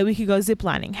saw that we could go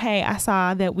ziplining. Hey, I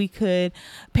saw that we could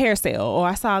parasail, or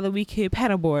I saw that we could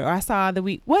paddleboard, or I saw that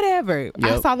whatever. Yep.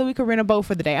 I saw that we could rent a boat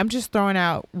for the day. I'm just throwing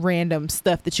out random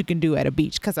stuff that you can do at a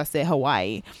beach because I said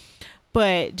Hawaii.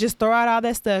 But just throw out all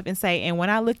that stuff and say, and when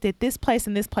I looked at this place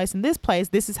and this place and this place,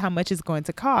 this is how much it's going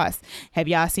to cost. Have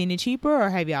y'all seen it cheaper, or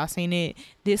have y'all seen it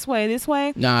this way?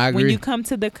 No, I agree. When you come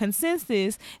to the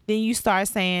consensus, then you start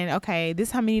saying, okay, this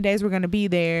is how many days we're going to be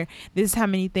there. This is how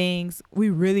many things we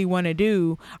really want to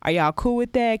do. Are y'all cool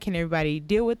with that? Can everybody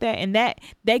deal with that? And that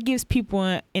gives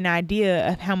people an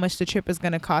idea of how much the trip is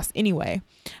going to cost anyway.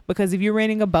 Because if you're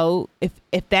renting a boat,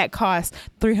 if that costs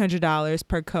 $300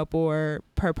 per couple or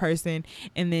per person,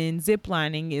 and then zip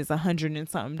lining is $100 and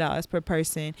something per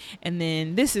person, and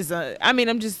then this is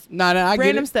I'm just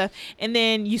random stuff, and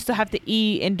then you still have to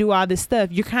eat and do all this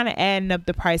stuff. You're kind of adding up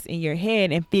the price in your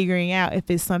head and figuring out if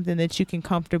it's something that you can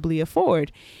comfortably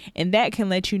afford, and that can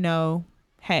let you know,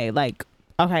 hey, like,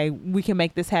 okay, we can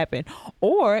make this happen.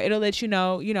 Or it'll let you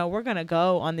know, we're gonna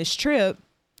go on this trip,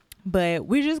 but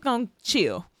we're just gonna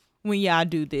chill when y'all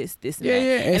do this and that.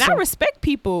 Yeah. And I respect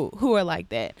people who are like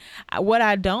that. What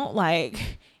I don't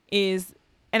like is,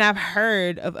 and I've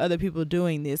heard of other people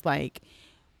doing this, like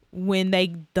when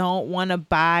they don't want to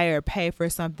buy or pay for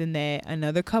something that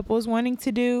another couple is wanting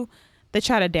to do, they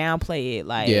try to downplay it.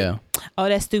 Like, oh,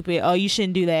 that's stupid. Oh, you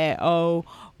shouldn't do that. Oh,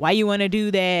 why you want to do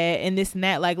that, and this and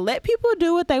that. Like, let people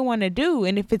do what they want to do.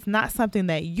 And if it's not something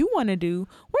that you want to do,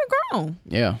 we're grown.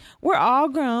 Yeah. We're all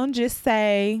grown. Just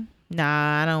say,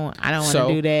 nah, I don't want to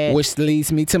do that. Which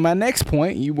leads me to my next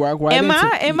point. You walk right into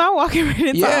it. Am I walking right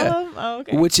into all of them? Oh,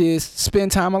 okay. Which is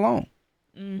spend time alone.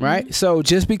 Mm-hmm. Right? So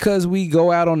just because we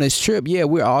go out on this trip,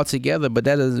 we're all together, but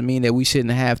that doesn't mean that we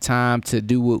shouldn't have time to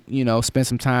do, spend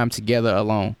some time together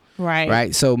alone. Right.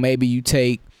 Right? So maybe you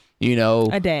take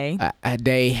a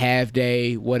day, half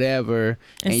day, whatever,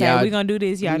 and say we're gonna do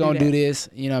this, y'all gonna do this,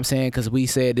 you know what I'm saying, because we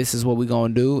said this is what we're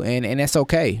gonna do, and that's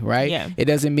okay, right? Yeah. It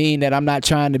doesn't mean that I'm not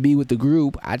trying to be with the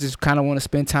group. I just kind of want to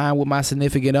spend time with my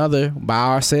significant other by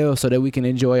ourselves so that we can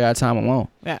enjoy our time alone.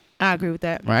 Yeah, I agree with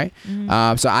that. Right?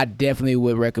 So I definitely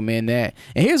would recommend that.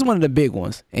 And here's one of the big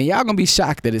ones, and y'all gonna be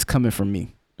shocked that it's coming from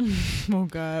me. Oh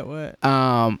God,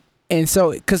 what? And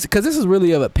so, cause this is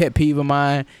really a pet peeve of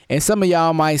mine, and some of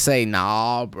y'all might say,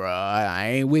 "Nah, bro, I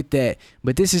ain't with that."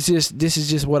 But this is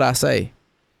just what I say.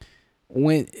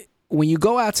 When you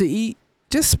go out to eat,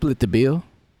 just split the bill.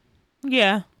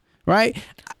 Yeah. Right.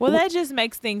 Well, that just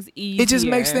makes things easier. It just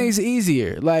makes things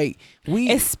easier. Like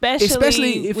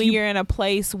especially if you're in a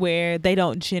place where they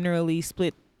don't generally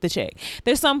split the check.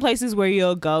 There's some places where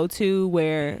you'll go to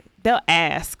where they'll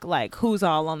ask like who's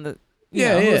all on the.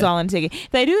 Who's all on the ticket. If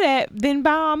they do that, then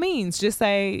by all means, just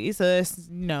say it's us,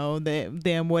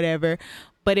 them, whatever.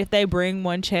 But if they bring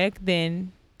one check,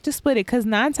 then just split it. Because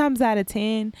 9 times out of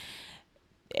 10,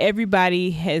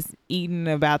 everybody has eaten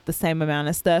about the same amount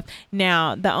of stuff.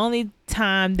 Now, the only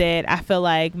time that I feel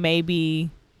like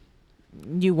maybe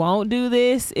you won't do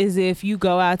this is if you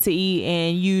go out to eat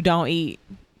and you don't eat.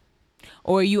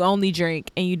 Or you only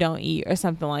drink and you don't eat or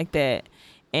something like that.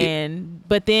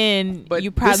 But you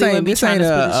probably wouldn't be trying to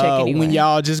split the check anyway. When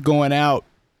y'all just going out,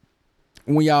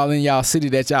 when y'all in y'all city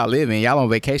that y'all live in, y'all on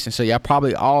vacation, so y'all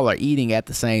probably all are eating at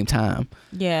the same time.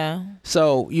 Yeah.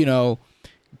 So,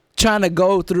 trying to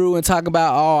go through and talk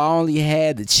about, I only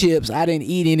had the chips, I didn't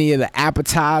eat any of the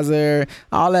appetizer,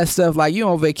 all that stuff. Like, you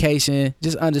on vacation,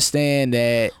 just understand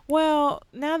that. Well,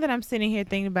 now that I'm sitting here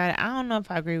thinking about it, I don't know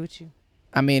if I agree with you.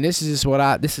 I mean, this is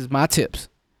my tips.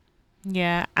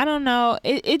 Yeah, I don't know.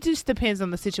 It just depends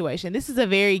on the situation. This is a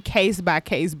very case by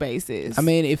case basis. I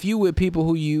mean, if you with people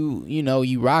who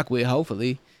you rock with,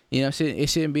 hopefully, it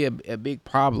shouldn't be a big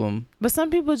problem. But some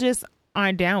people just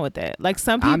aren't down with that. Like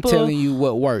some people. I'm telling you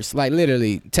what works. Like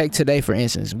literally, take today for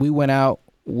instance. We went out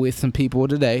with some people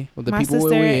today, with the people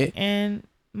we're with, and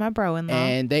my bro-in-law,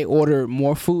 and they ordered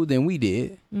more food than we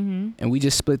did, and we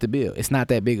just split the bill. It's not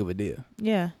that big of a deal.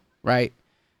 Yeah. Right.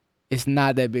 It's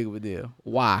not that big of a deal.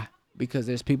 Why? Because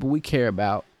there's people we care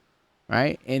about,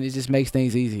 right? And it just makes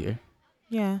things easier.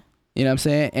 Yeah. You know what I'm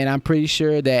saying? And I'm pretty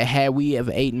sure that had we have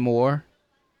eaten more,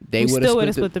 they would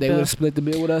have split the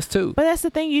bill with us too. But that's the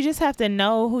thing. You just have to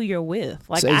know who you're with.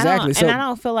 Like, so exactly. I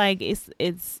don't feel like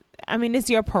it's. I mean, it's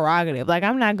your prerogative. Like,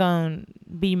 I'm not gonna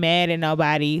be mad at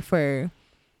nobody for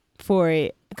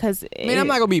it because. I mean, I'm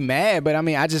not gonna be mad, but I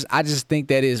mean, I just think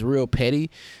that is real petty.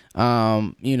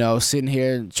 Sitting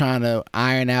here trying to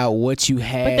iron out what you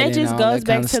had. But that just goes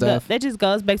back to that just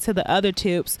goes back to the other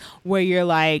tips where you're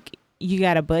like, you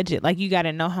got a budget, like you got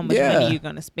to know how much money you're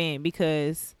gonna spend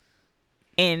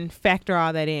and factor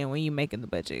all that in when you're making the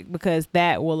budget, because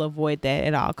that will avoid that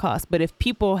at all costs. But if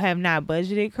people have not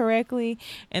budgeted correctly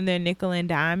and they're nickel and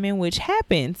diming, which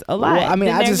happens a lot, I mean,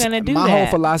 then they're gonna do my that. whole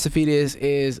philosophy is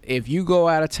if you go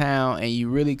out of town and you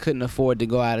really couldn't afford to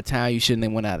go out of town, you shouldn't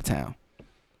have went out of town.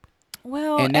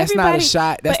 Well, and that's not a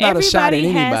shot. That's not a shot at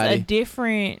anybody. Everybody has a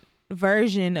different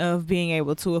version of being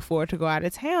able to afford to go out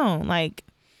of town. Like,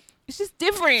 it's just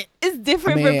different. It's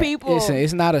different for people. Listen,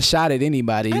 it's not a shot at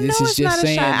anybody. This is just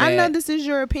saying that. I know this is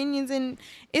your opinions, and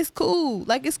it's cool.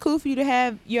 Like, it's cool for you to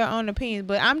have your own opinions.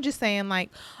 But I'm just saying,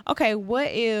 like, okay, what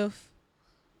if,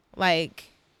 like,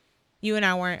 you and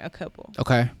I weren't a couple?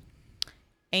 Okay.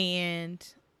 And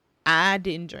I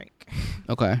didn't drink.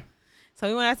 Okay. So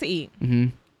we went out to eat.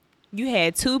 Mm-hmm. You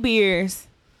had 2 beers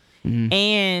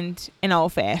and an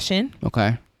old fashioned.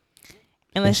 Okay.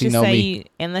 And let's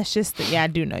just say I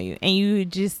do know you. And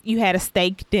you had a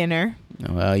steak dinner.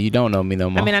 Well, you don't know me no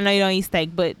more. I mean, I know you don't eat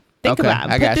steak, but think about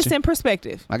it. Put this in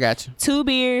perspective. I got you. 2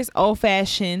 beers, old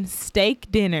fashioned, steak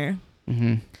dinner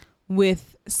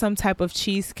with some type of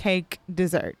cheesecake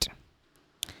dessert.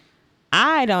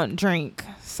 I don't drink,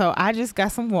 so I just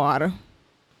got some water.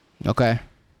 Okay.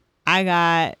 I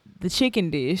got the chicken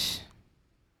dish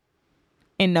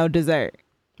and no dessert.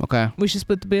 Okay. We should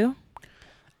split the bill?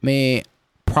 Man,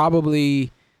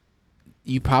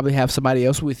 you probably have somebody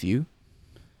else with you.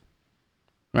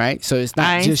 Right? So it's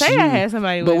not just you. I had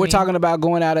somebody with me. But we're talking about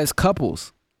going out as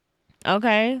couples.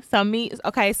 Okay.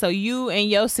 So you and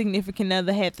your significant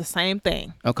other had the same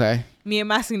thing. Okay. Me and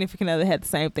my significant other had the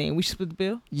same thing. We should split the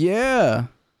bill? Yeah.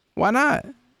 Why not?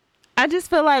 I just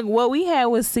feel like what we had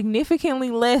was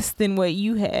significantly less than what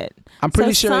you had. I'm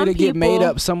pretty sure it'll get made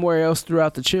up somewhere else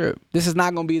throughout the trip. This is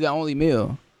not going to be the only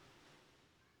meal.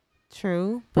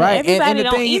 True. But right? everybody the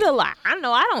don't thing eat a lot. I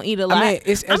know I don't eat a lot. I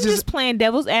mean, I'm just playing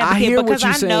devil's I advocate hear because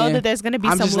what you're I know saying. that there's going to be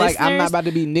I'm some just listeners like, I'm not about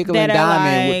to be nickel and that are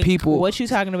diming like, with people. what you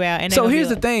talking about? And so they're here's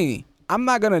gonna the be like, thing. I'm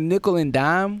not going to nickel and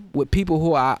dime with people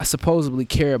who I supposedly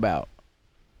care about.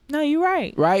 no, you're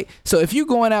right. Right? So if you're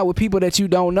going out with people that you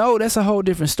don't know, that's a whole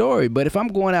different story. But if I'm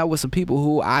going out with some people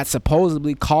who I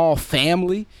supposedly call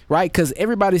family, right? Because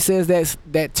everybody says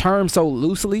that term so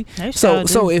loosely.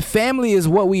 So if family is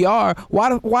what we are,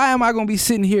 why am I going to be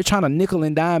sitting here trying to nickel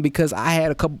and dime because I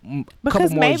had a couple more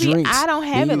Because maybe drinks I don't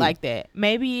have than it you? like that.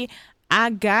 Maybe I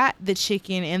got the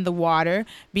chicken and the water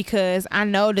because I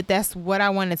know that that's what I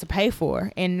wanted to pay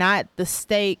for, and not the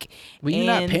steak. Well,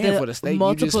 you're and not paying for the steak.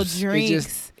 Multiple You just,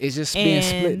 drinks. It's just being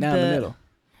split and down the middle.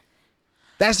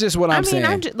 That's just what I'm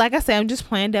saying. Like I said, I'm just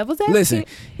playing devil's advocate. Listen,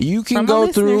 you can go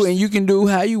through and you can do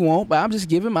how you want, but I'm just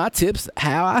giving my tips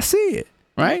how I see it.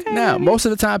 Right? Okay, now, baby. most of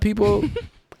the time people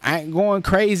ain't going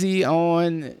crazy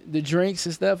on the drinks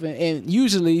and stuff. And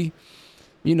usually,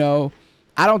 you know,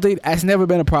 I don't think that's never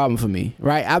been a problem for me.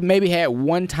 Right? I've maybe had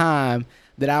one time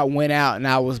that I went out and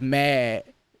I was mad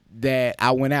that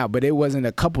I went out, but it wasn't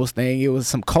a couples thing. It was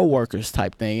some coworkers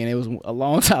type thing, and it was a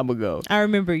long time ago. I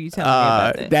remember you telling me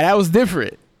about that. That was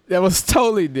different. That was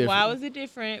totally different. Why was it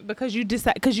different? Because you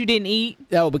didn't eat.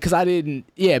 No, because I didn't.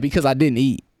 Yeah, because I didn't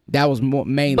eat. That was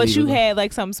mainly. But you had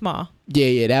like something small.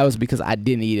 Yeah. That was because I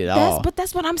didn't eat at all. But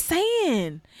that's what I'm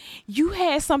saying. You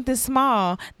had something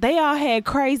small. They all had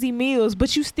crazy meals,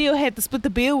 but you still had to split the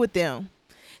bill with them.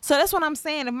 So that's what I'm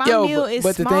saying. If my meal is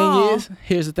small. But the thing is,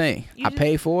 here's the thing. I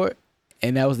paid for it,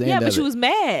 and that was the end of it. Yeah, but you was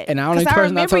mad. And the only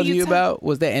person I told you about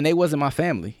was that, and they wasn't my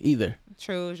family either.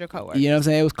 True, it was your coworkers. You know what I'm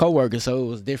saying? It was coworkers, so it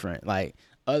was different. Like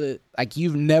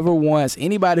you've never once,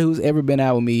 anybody who's ever been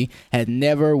out with me has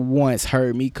never once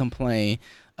heard me complain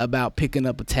about picking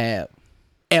up a tab,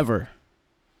 ever.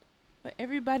 But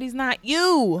everybody's not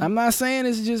you. I'm not saying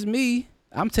it's just me.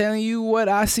 I'm telling you what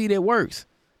I see that works.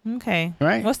 Okay.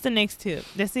 Right? What's the next tip?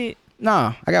 That's it?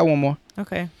 Nah, I got one more.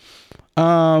 Okay.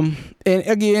 And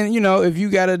again, you know, if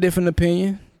you got a different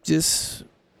opinion, just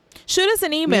shoot us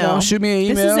an email. You know, shoot me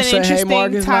an email. This is an say, hey,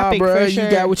 Marcus, nah, bro, sure.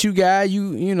 you got what you got.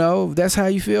 You know, that's how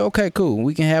you feel. Okay, cool.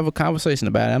 We can have a conversation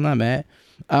about it. I'm not mad.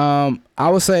 I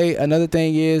would say another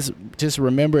thing is just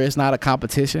remember it's not a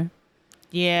competition.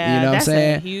 Yeah, you know that's what I'm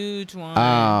saying? A huge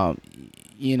one.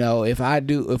 You know,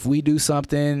 if we do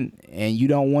something and you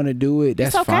don't want to do it,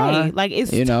 that's it's okay. fine. Like it's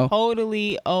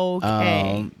totally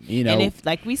okay. You know, and if,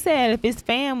 like we said, if it's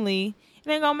family, it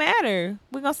ain't gonna matter.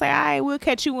 We're gonna say, all right, we'll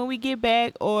catch you when we get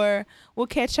back, or we'll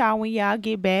catch y'all when y'all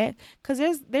get back. Cause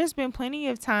there's been plenty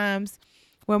of times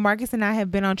where Marcus and I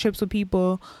have been on trips with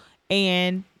people,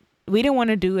 and we didn't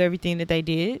want to do everything that they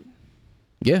did.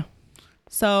 Yeah.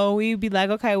 So we'd be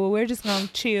like, okay, well, we're just gonna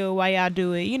chill while y'all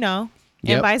do it, you know.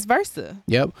 And vice versa.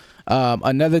 Yep.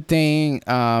 Another thing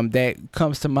that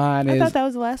comes to mind is... I thought that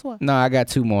was the last one. No, I got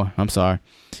two more. I'm sorry.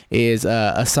 Is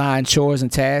assign chores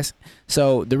and tasks.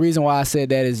 So the reason why I said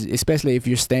that is, especially if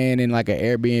you're staying in like an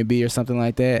Airbnb or something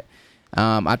like that,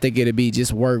 I think it'd be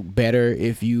just work better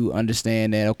if you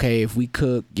understand that, okay, if we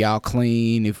cook, y'all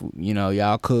clean. If, you know,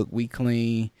 y'all cook, we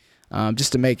clean.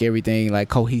 Just to make everything like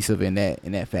cohesive in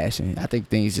that fashion. I think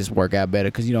things just work out better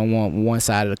because you don't want one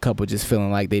side of the couple just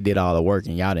feeling like they did all the work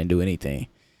and y'all didn't do anything.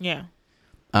 Yeah.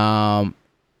 And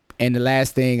the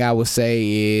last thing I would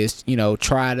say is, you know,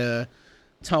 try to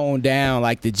tone down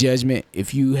like the judgment.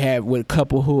 If you have with a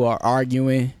couple who are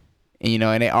arguing, and you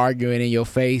know, and they arguing in your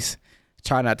face,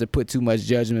 try not to put too much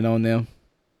judgment on them.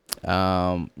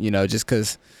 You know, just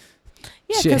because.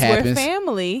 Yeah, because we're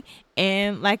family,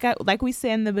 and like we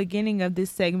said in the beginning of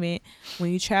this segment,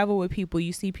 when you travel with people,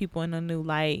 you see people in a new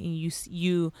light, and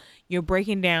you're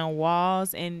breaking down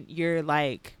walls, and you're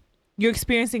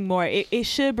experiencing more. It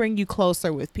should bring you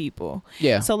closer with people.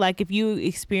 Yeah. So like if you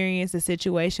experience a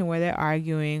situation where they're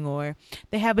arguing or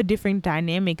they have a different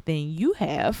dynamic than you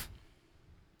have,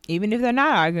 even if they're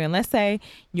not arguing, let's say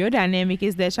your dynamic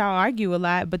is that y'all argue a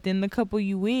lot, but then the couple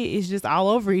you with is just all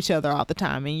over each other all the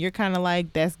time, and you're kind of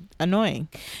like, that's annoying.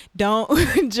 Don't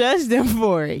judge them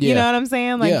for it. Yeah. You know what I'm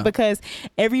saying? Like, because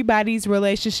everybody's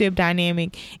relationship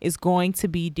dynamic is going to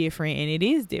be different, and it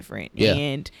is different. Yeah.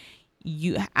 And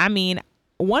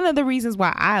one of the reasons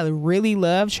why I really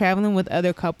love traveling with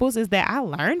other couples is that I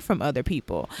learn from other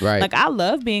people. Right. Like, I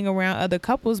love being around other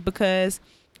couples because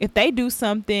if they do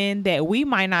something that we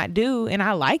might not do and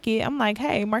I like it, I'm like,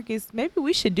 hey, Marcus, maybe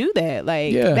we should do that.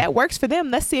 Like, that works for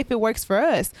them. Let's see if it works for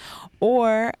us.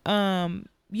 Or,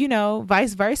 you know,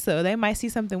 vice versa. They might see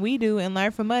something we do and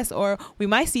learn from us. Or we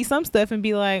might see some stuff and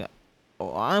be like,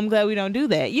 oh, I'm glad we don't do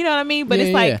that. You know what I mean? But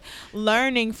it's like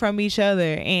learning from each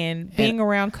other, and being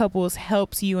around couples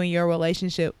helps you in your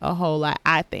relationship a whole lot,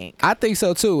 I think. I think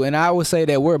so too. And I would say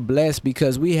that we're blessed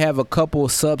because we have a couple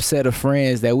subset of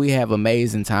friends that we have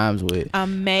amazing times with.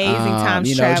 Amazing times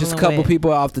you know, traveling just a couple with.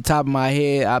 people off the top of my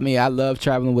head. I mean, I love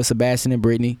traveling with Sebastian and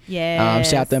Brittany. Yeah.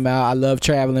 Shout them out. I love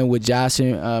traveling with Josh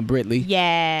and Britley.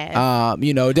 Yes.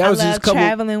 You know, that was just a couple.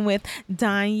 Traveling with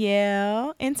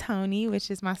Danielle and Tony,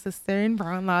 which is my sister and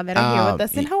brother-in-law that are here with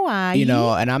us in Hawaii. You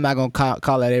know, and I'm not gonna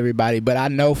call out everybody, but I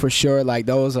know for sure like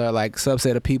those are like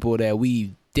subset of people that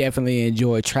we definitely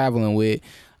enjoy traveling with,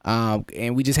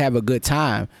 and we just have a good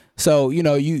time. So you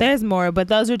know, there's more, but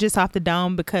those are just off the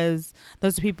dome because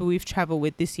those are people we've traveled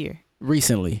with this year.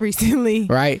 Recently,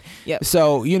 right? Yep.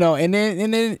 So you know, and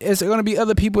then it's gonna be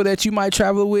other people that you might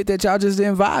travel with that y'all just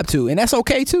didn't vibe to, and that's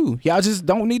okay too. Y'all just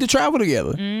don't need to travel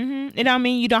together. Mm-hmm. It don't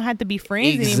mean you don't have to be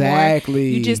friends anymore. Exactly.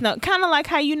 You just know, kind of like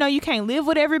how you know you can't live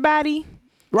with everybody.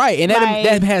 Right, and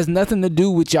that has nothing to do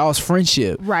with y'all's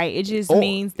friendship. Right, it just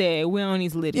means that we don't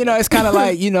need to live. You know, it's kind of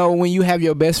like, you know, when you have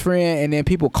your best friend and then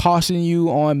people caution you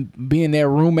on being their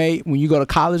roommate when you go to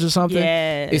college or something.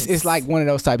 Yes. It's like one of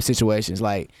those type of situations.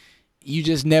 Like, you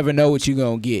just never know what you're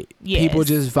going to get. Yes. People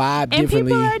just vibe differently. And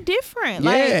people are different.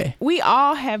 Yeah. Like, we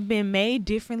all have been made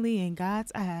differently in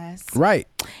God's eyes. Right.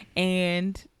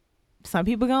 And some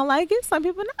people going to like it, some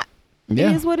people not.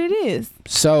 Yeah. It is what it is.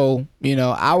 So, you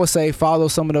know, I would say follow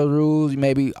some of those rules,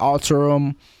 maybe alter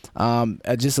them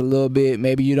just a little bit.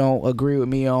 Maybe you don't agree with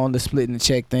me on the splitting the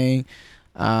check thing.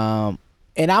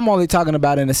 And I'm only talking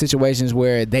about in the situations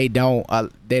where they don't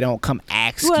come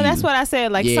ask you. Well, that's what I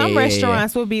said. Like some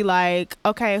restaurants will be like,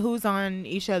 okay, who's on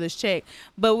each other's check?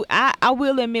 But I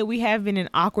will admit we have been in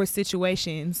awkward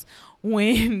situations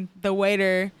when the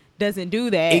waiter doesn't do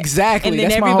that. Exactly. And then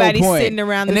that's everybody's my whole point. sitting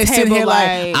around the and table sitting here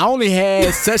like, I only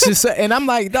had such and such. And I'm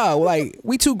like, dog, like,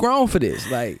 we too grown for this.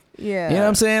 Like, yeah. You know what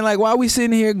I'm saying? Like, why we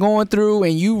sitting here going through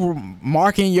and you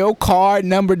marking your card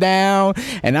number down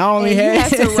and I only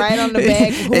had. You have to write on the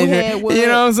back who had what. You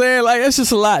know what I'm saying? Like, that's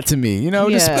just a lot to me. You know,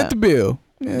 just split the bill.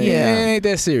 Yeah. It ain't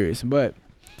that serious. But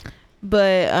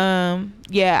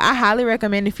yeah, I highly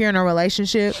recommend if you're in a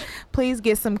relationship, please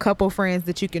get some couple friends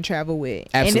that you can travel with.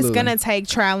 Absolutely. And it's gonna take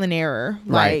trial and error.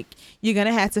 Right. Like, you're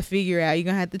gonna have to figure out. You're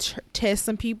gonna have to test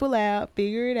some people out,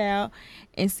 figure it out,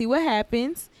 and see what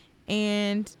happens.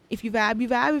 And if you vibe, you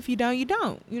vibe. If you don't, you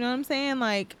don't. You know what I'm saying?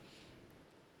 Like,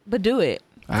 but do it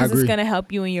because it's gonna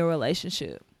help you in your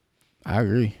relationship. I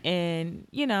agree. And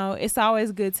you know, it's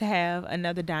always good to have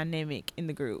another dynamic in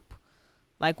the group.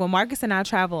 Like when Marcus and I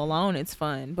travel alone, it's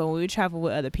fun. But when we travel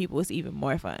with other people, it's even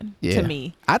more fun to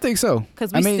me. I think so.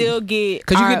 Because we still get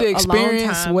you get to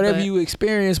experience time, whatever you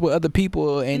experience with other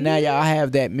people. And now y'all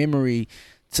have that memory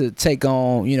to take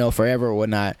on, you know, forever or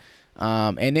whatnot.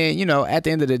 And then, you know, at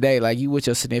the end of the day, like you with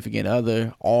your significant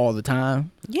other all the time.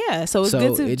 Yeah. So it's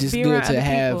good to it's just be good around to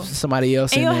have people. somebody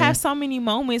else and in you'll there. have so many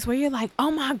moments where you're like,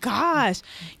 oh my gosh,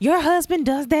 your husband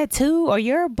does that too. Or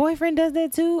your boyfriend does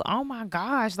that too. Oh my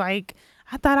gosh. Like,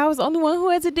 I thought I was the only one who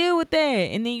had to deal with that.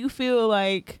 And then you feel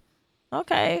like,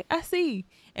 okay, I see.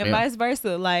 And vice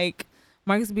versa. Like,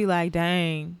 Marcus would be like,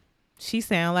 dang, she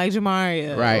sound like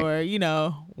Jamaria. Right. Or, you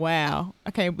know, wow,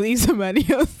 I can't believe somebody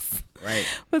else. Right.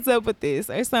 What's up with this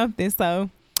or something. So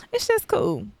it's just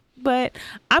cool. But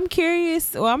I'm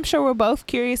curious. Well, I'm sure we're both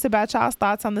curious about y'all's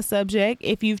thoughts on the subject.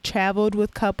 If you've traveled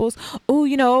with couples. Oh,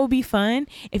 you know, it would be fun.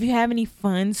 If you have any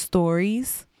fun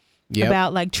stories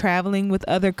about like traveling with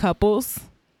other couples,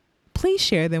 please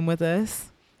share them with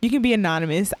us. You can be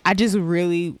anonymous. I just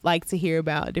really like to hear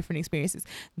about different experiences.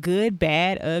 Good,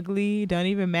 bad, ugly, don't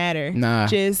even matter. Nah.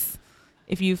 Just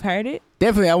if you've heard it.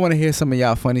 Definitely, I want to hear some of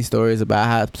y'all funny stories about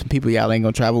how some people y'all ain't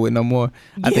gonna travel with no more.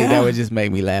 I think that would just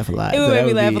make me laugh a lot. It would make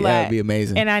me laugh a lot. That would be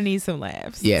amazing. And I need some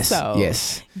laughs. Yes. So,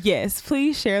 yes,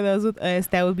 please share those with us.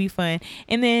 That would be fun.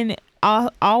 And then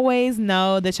I'll always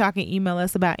know that y'all can email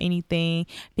us about anything.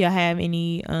 If y'all have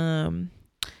any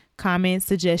comments,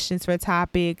 suggestions for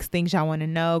topics, things y'all want to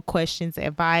know, questions,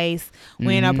 advice.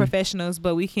 We ain't no professionals,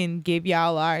 but we can give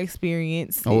y'all our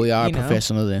experience. We are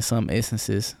professionals in some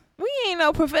instances. We ain't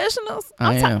no professionals.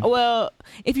 am. Well,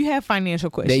 if you have financial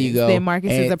questions, there you go. then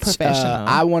Marcus is a professional.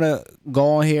 I want to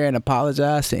go on here and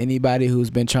apologize to anybody who's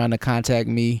been trying to contact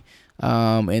me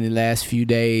in the last few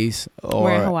days or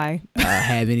we're in Hawaii.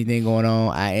 Have anything going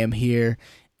on. I am here,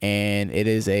 and it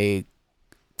is a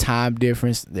time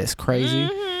difference that's crazy.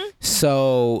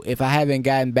 So if I haven't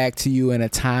gotten back to you in a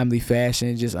timely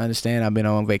fashion, just understand I've been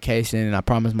on vacation, and I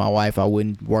promised my wife I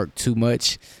wouldn't work too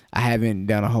much. I haven't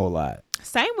done a whole lot.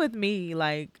 Same with me.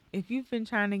 Like, if you've been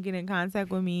trying to get in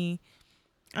contact with me,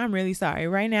 I'm really sorry.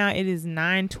 Right now it is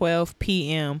 9:12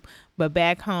 p.m., but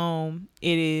back home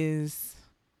it is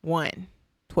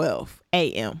 1:12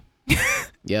 a.m.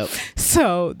 Yep.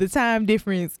 So the time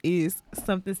difference is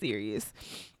something serious.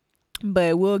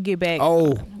 But we'll get back.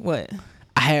 Oh, what?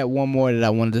 I had one more that I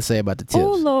wanted to say about the tips.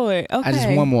 Oh Lord. Okay. Just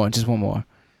one more.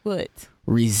 What?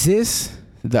 Resist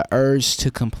the urge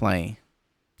to complain.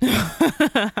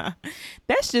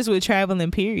 That's just with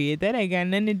traveling, period. That ain't got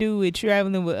nothing to do with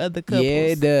traveling with other couples. Yeah,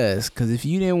 it does. Because if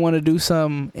you didn't want to do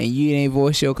something and you didn't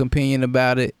voice your opinion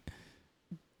about it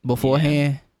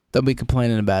beforehand, don't be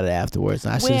complaining about it afterwards.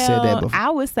 I should have said that before. I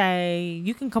would say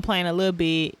you can complain a little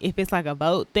bit if it's like a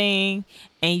vote thing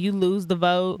and you lose the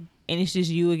vote and it's just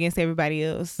you against everybody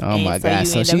else. Oh my God.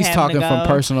 So she's talking from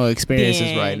personal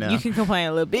experiences right now. You can complain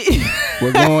a little bit.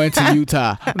 We're going to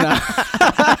Utah. You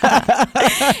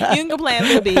can complain a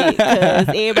little bit because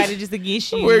everybody just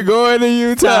against you. We're going to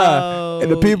Utah.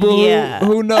 And the people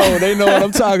who know, they know what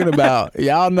I'm talking about.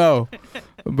 Y'all know.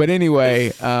 But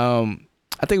anyway, I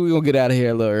think we're going to get out of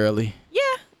here a little early. Yeah,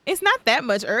 it's not that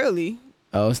much early.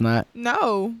 Oh, it's not?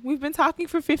 No, we've been talking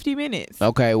for 50 minutes.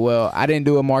 Okay, well, I didn't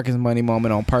do a Marcus Money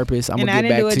moment on purpose. I'm going to get back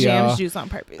to y'all. And I didn't do a Jams Juice on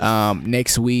purpose.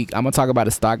 Next week, I'm going to talk about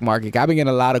the stock market. I've been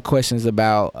getting a lot of questions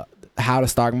about how the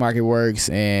stock market works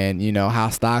and, you know, how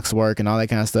stocks work and all that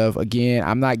kind of stuff. Again,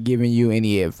 I'm not giving you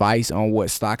any advice on what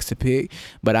stocks to pick,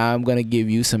 but I'm going to give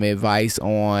you some advice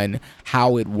on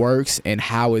how it works and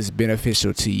how it's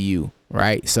beneficial to you.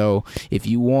 Right. So if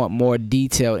you want more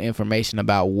detailed information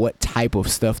about what type of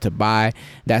stuff to buy,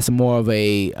 that's more of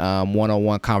a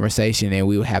one-on-one conversation, and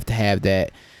we will have to have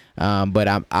that.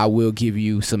 But I will give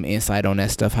you some insight on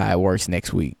that stuff, how it works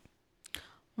next week.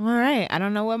 All right. I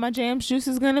don't know what my Jams Juice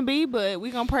is going to be, but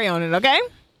we're going to pray on it. OK,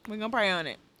 we're going to pray on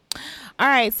it. All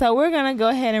right. So we're going to go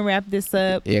ahead and wrap this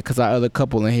up. Yeah, because our other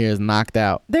couple in here is knocked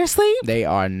out. They're asleep? They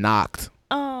are knocked.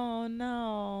 Oh,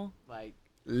 no. Like,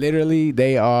 literally,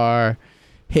 they are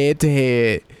head to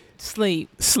head sleep.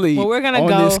 Well, we're gonna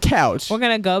go on this couch. We're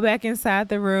gonna go back inside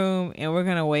the room and we're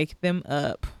gonna wake them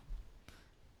up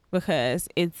because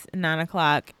it's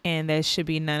 9:00 and there should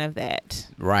be none of that.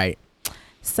 Right.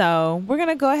 So we're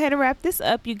gonna go ahead and wrap this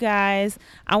up, you guys.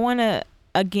 I want to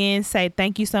again say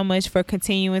thank you so much for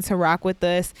continuing to rock with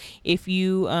us. If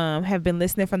you have been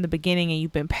listening from the beginning and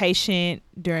you've been patient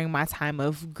during my time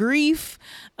of grief,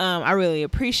 I really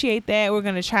appreciate that. We're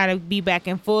going to try to be back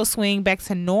in full swing, back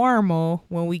to normal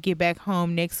when we get back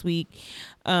home next week,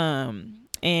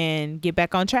 and get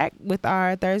back on track with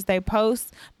our Thursday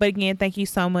posts. But again, thank you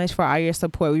so much for all your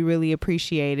support. We really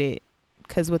appreciate it.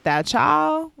 Because without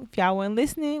y'all, if y'all weren't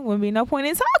listening, wouldn't be no point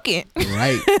in talking.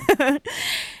 Right.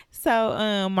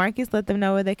 So, Marcus, let them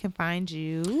know where they can find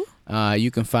you.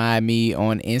 You can find me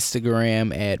on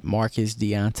Instagram at Marcus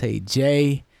Deontay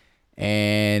J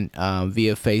and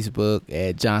via Facebook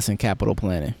at Johnson Capital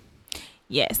Planning.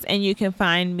 Yes, and you can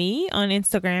find me on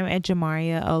Instagram at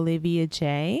Jamaria Olivia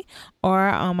J or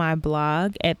on my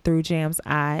blog at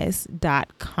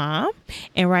throughjamseyes.com.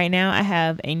 And right now I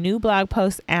have a new blog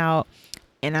post out,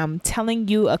 and I'm telling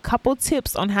you a couple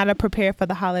tips on how to prepare for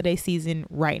the holiday season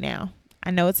right now. I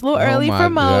know it's a little early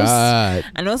for most. I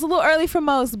know it's a little early for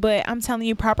most, but I'm telling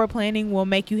you, proper planning will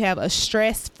make you have a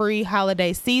stress-free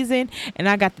holiday season, and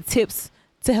I got the tips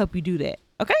to help you do that.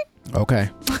 Okay? Okay.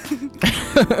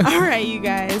 All right, you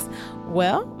guys.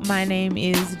 Well, my name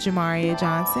is Jamaria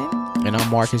Johnson. And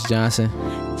I'm Marcus Johnson.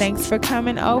 Thanks for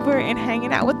coming over and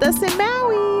hanging out with us in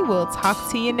Maui. We'll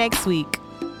talk to you next week.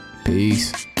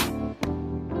 Peace.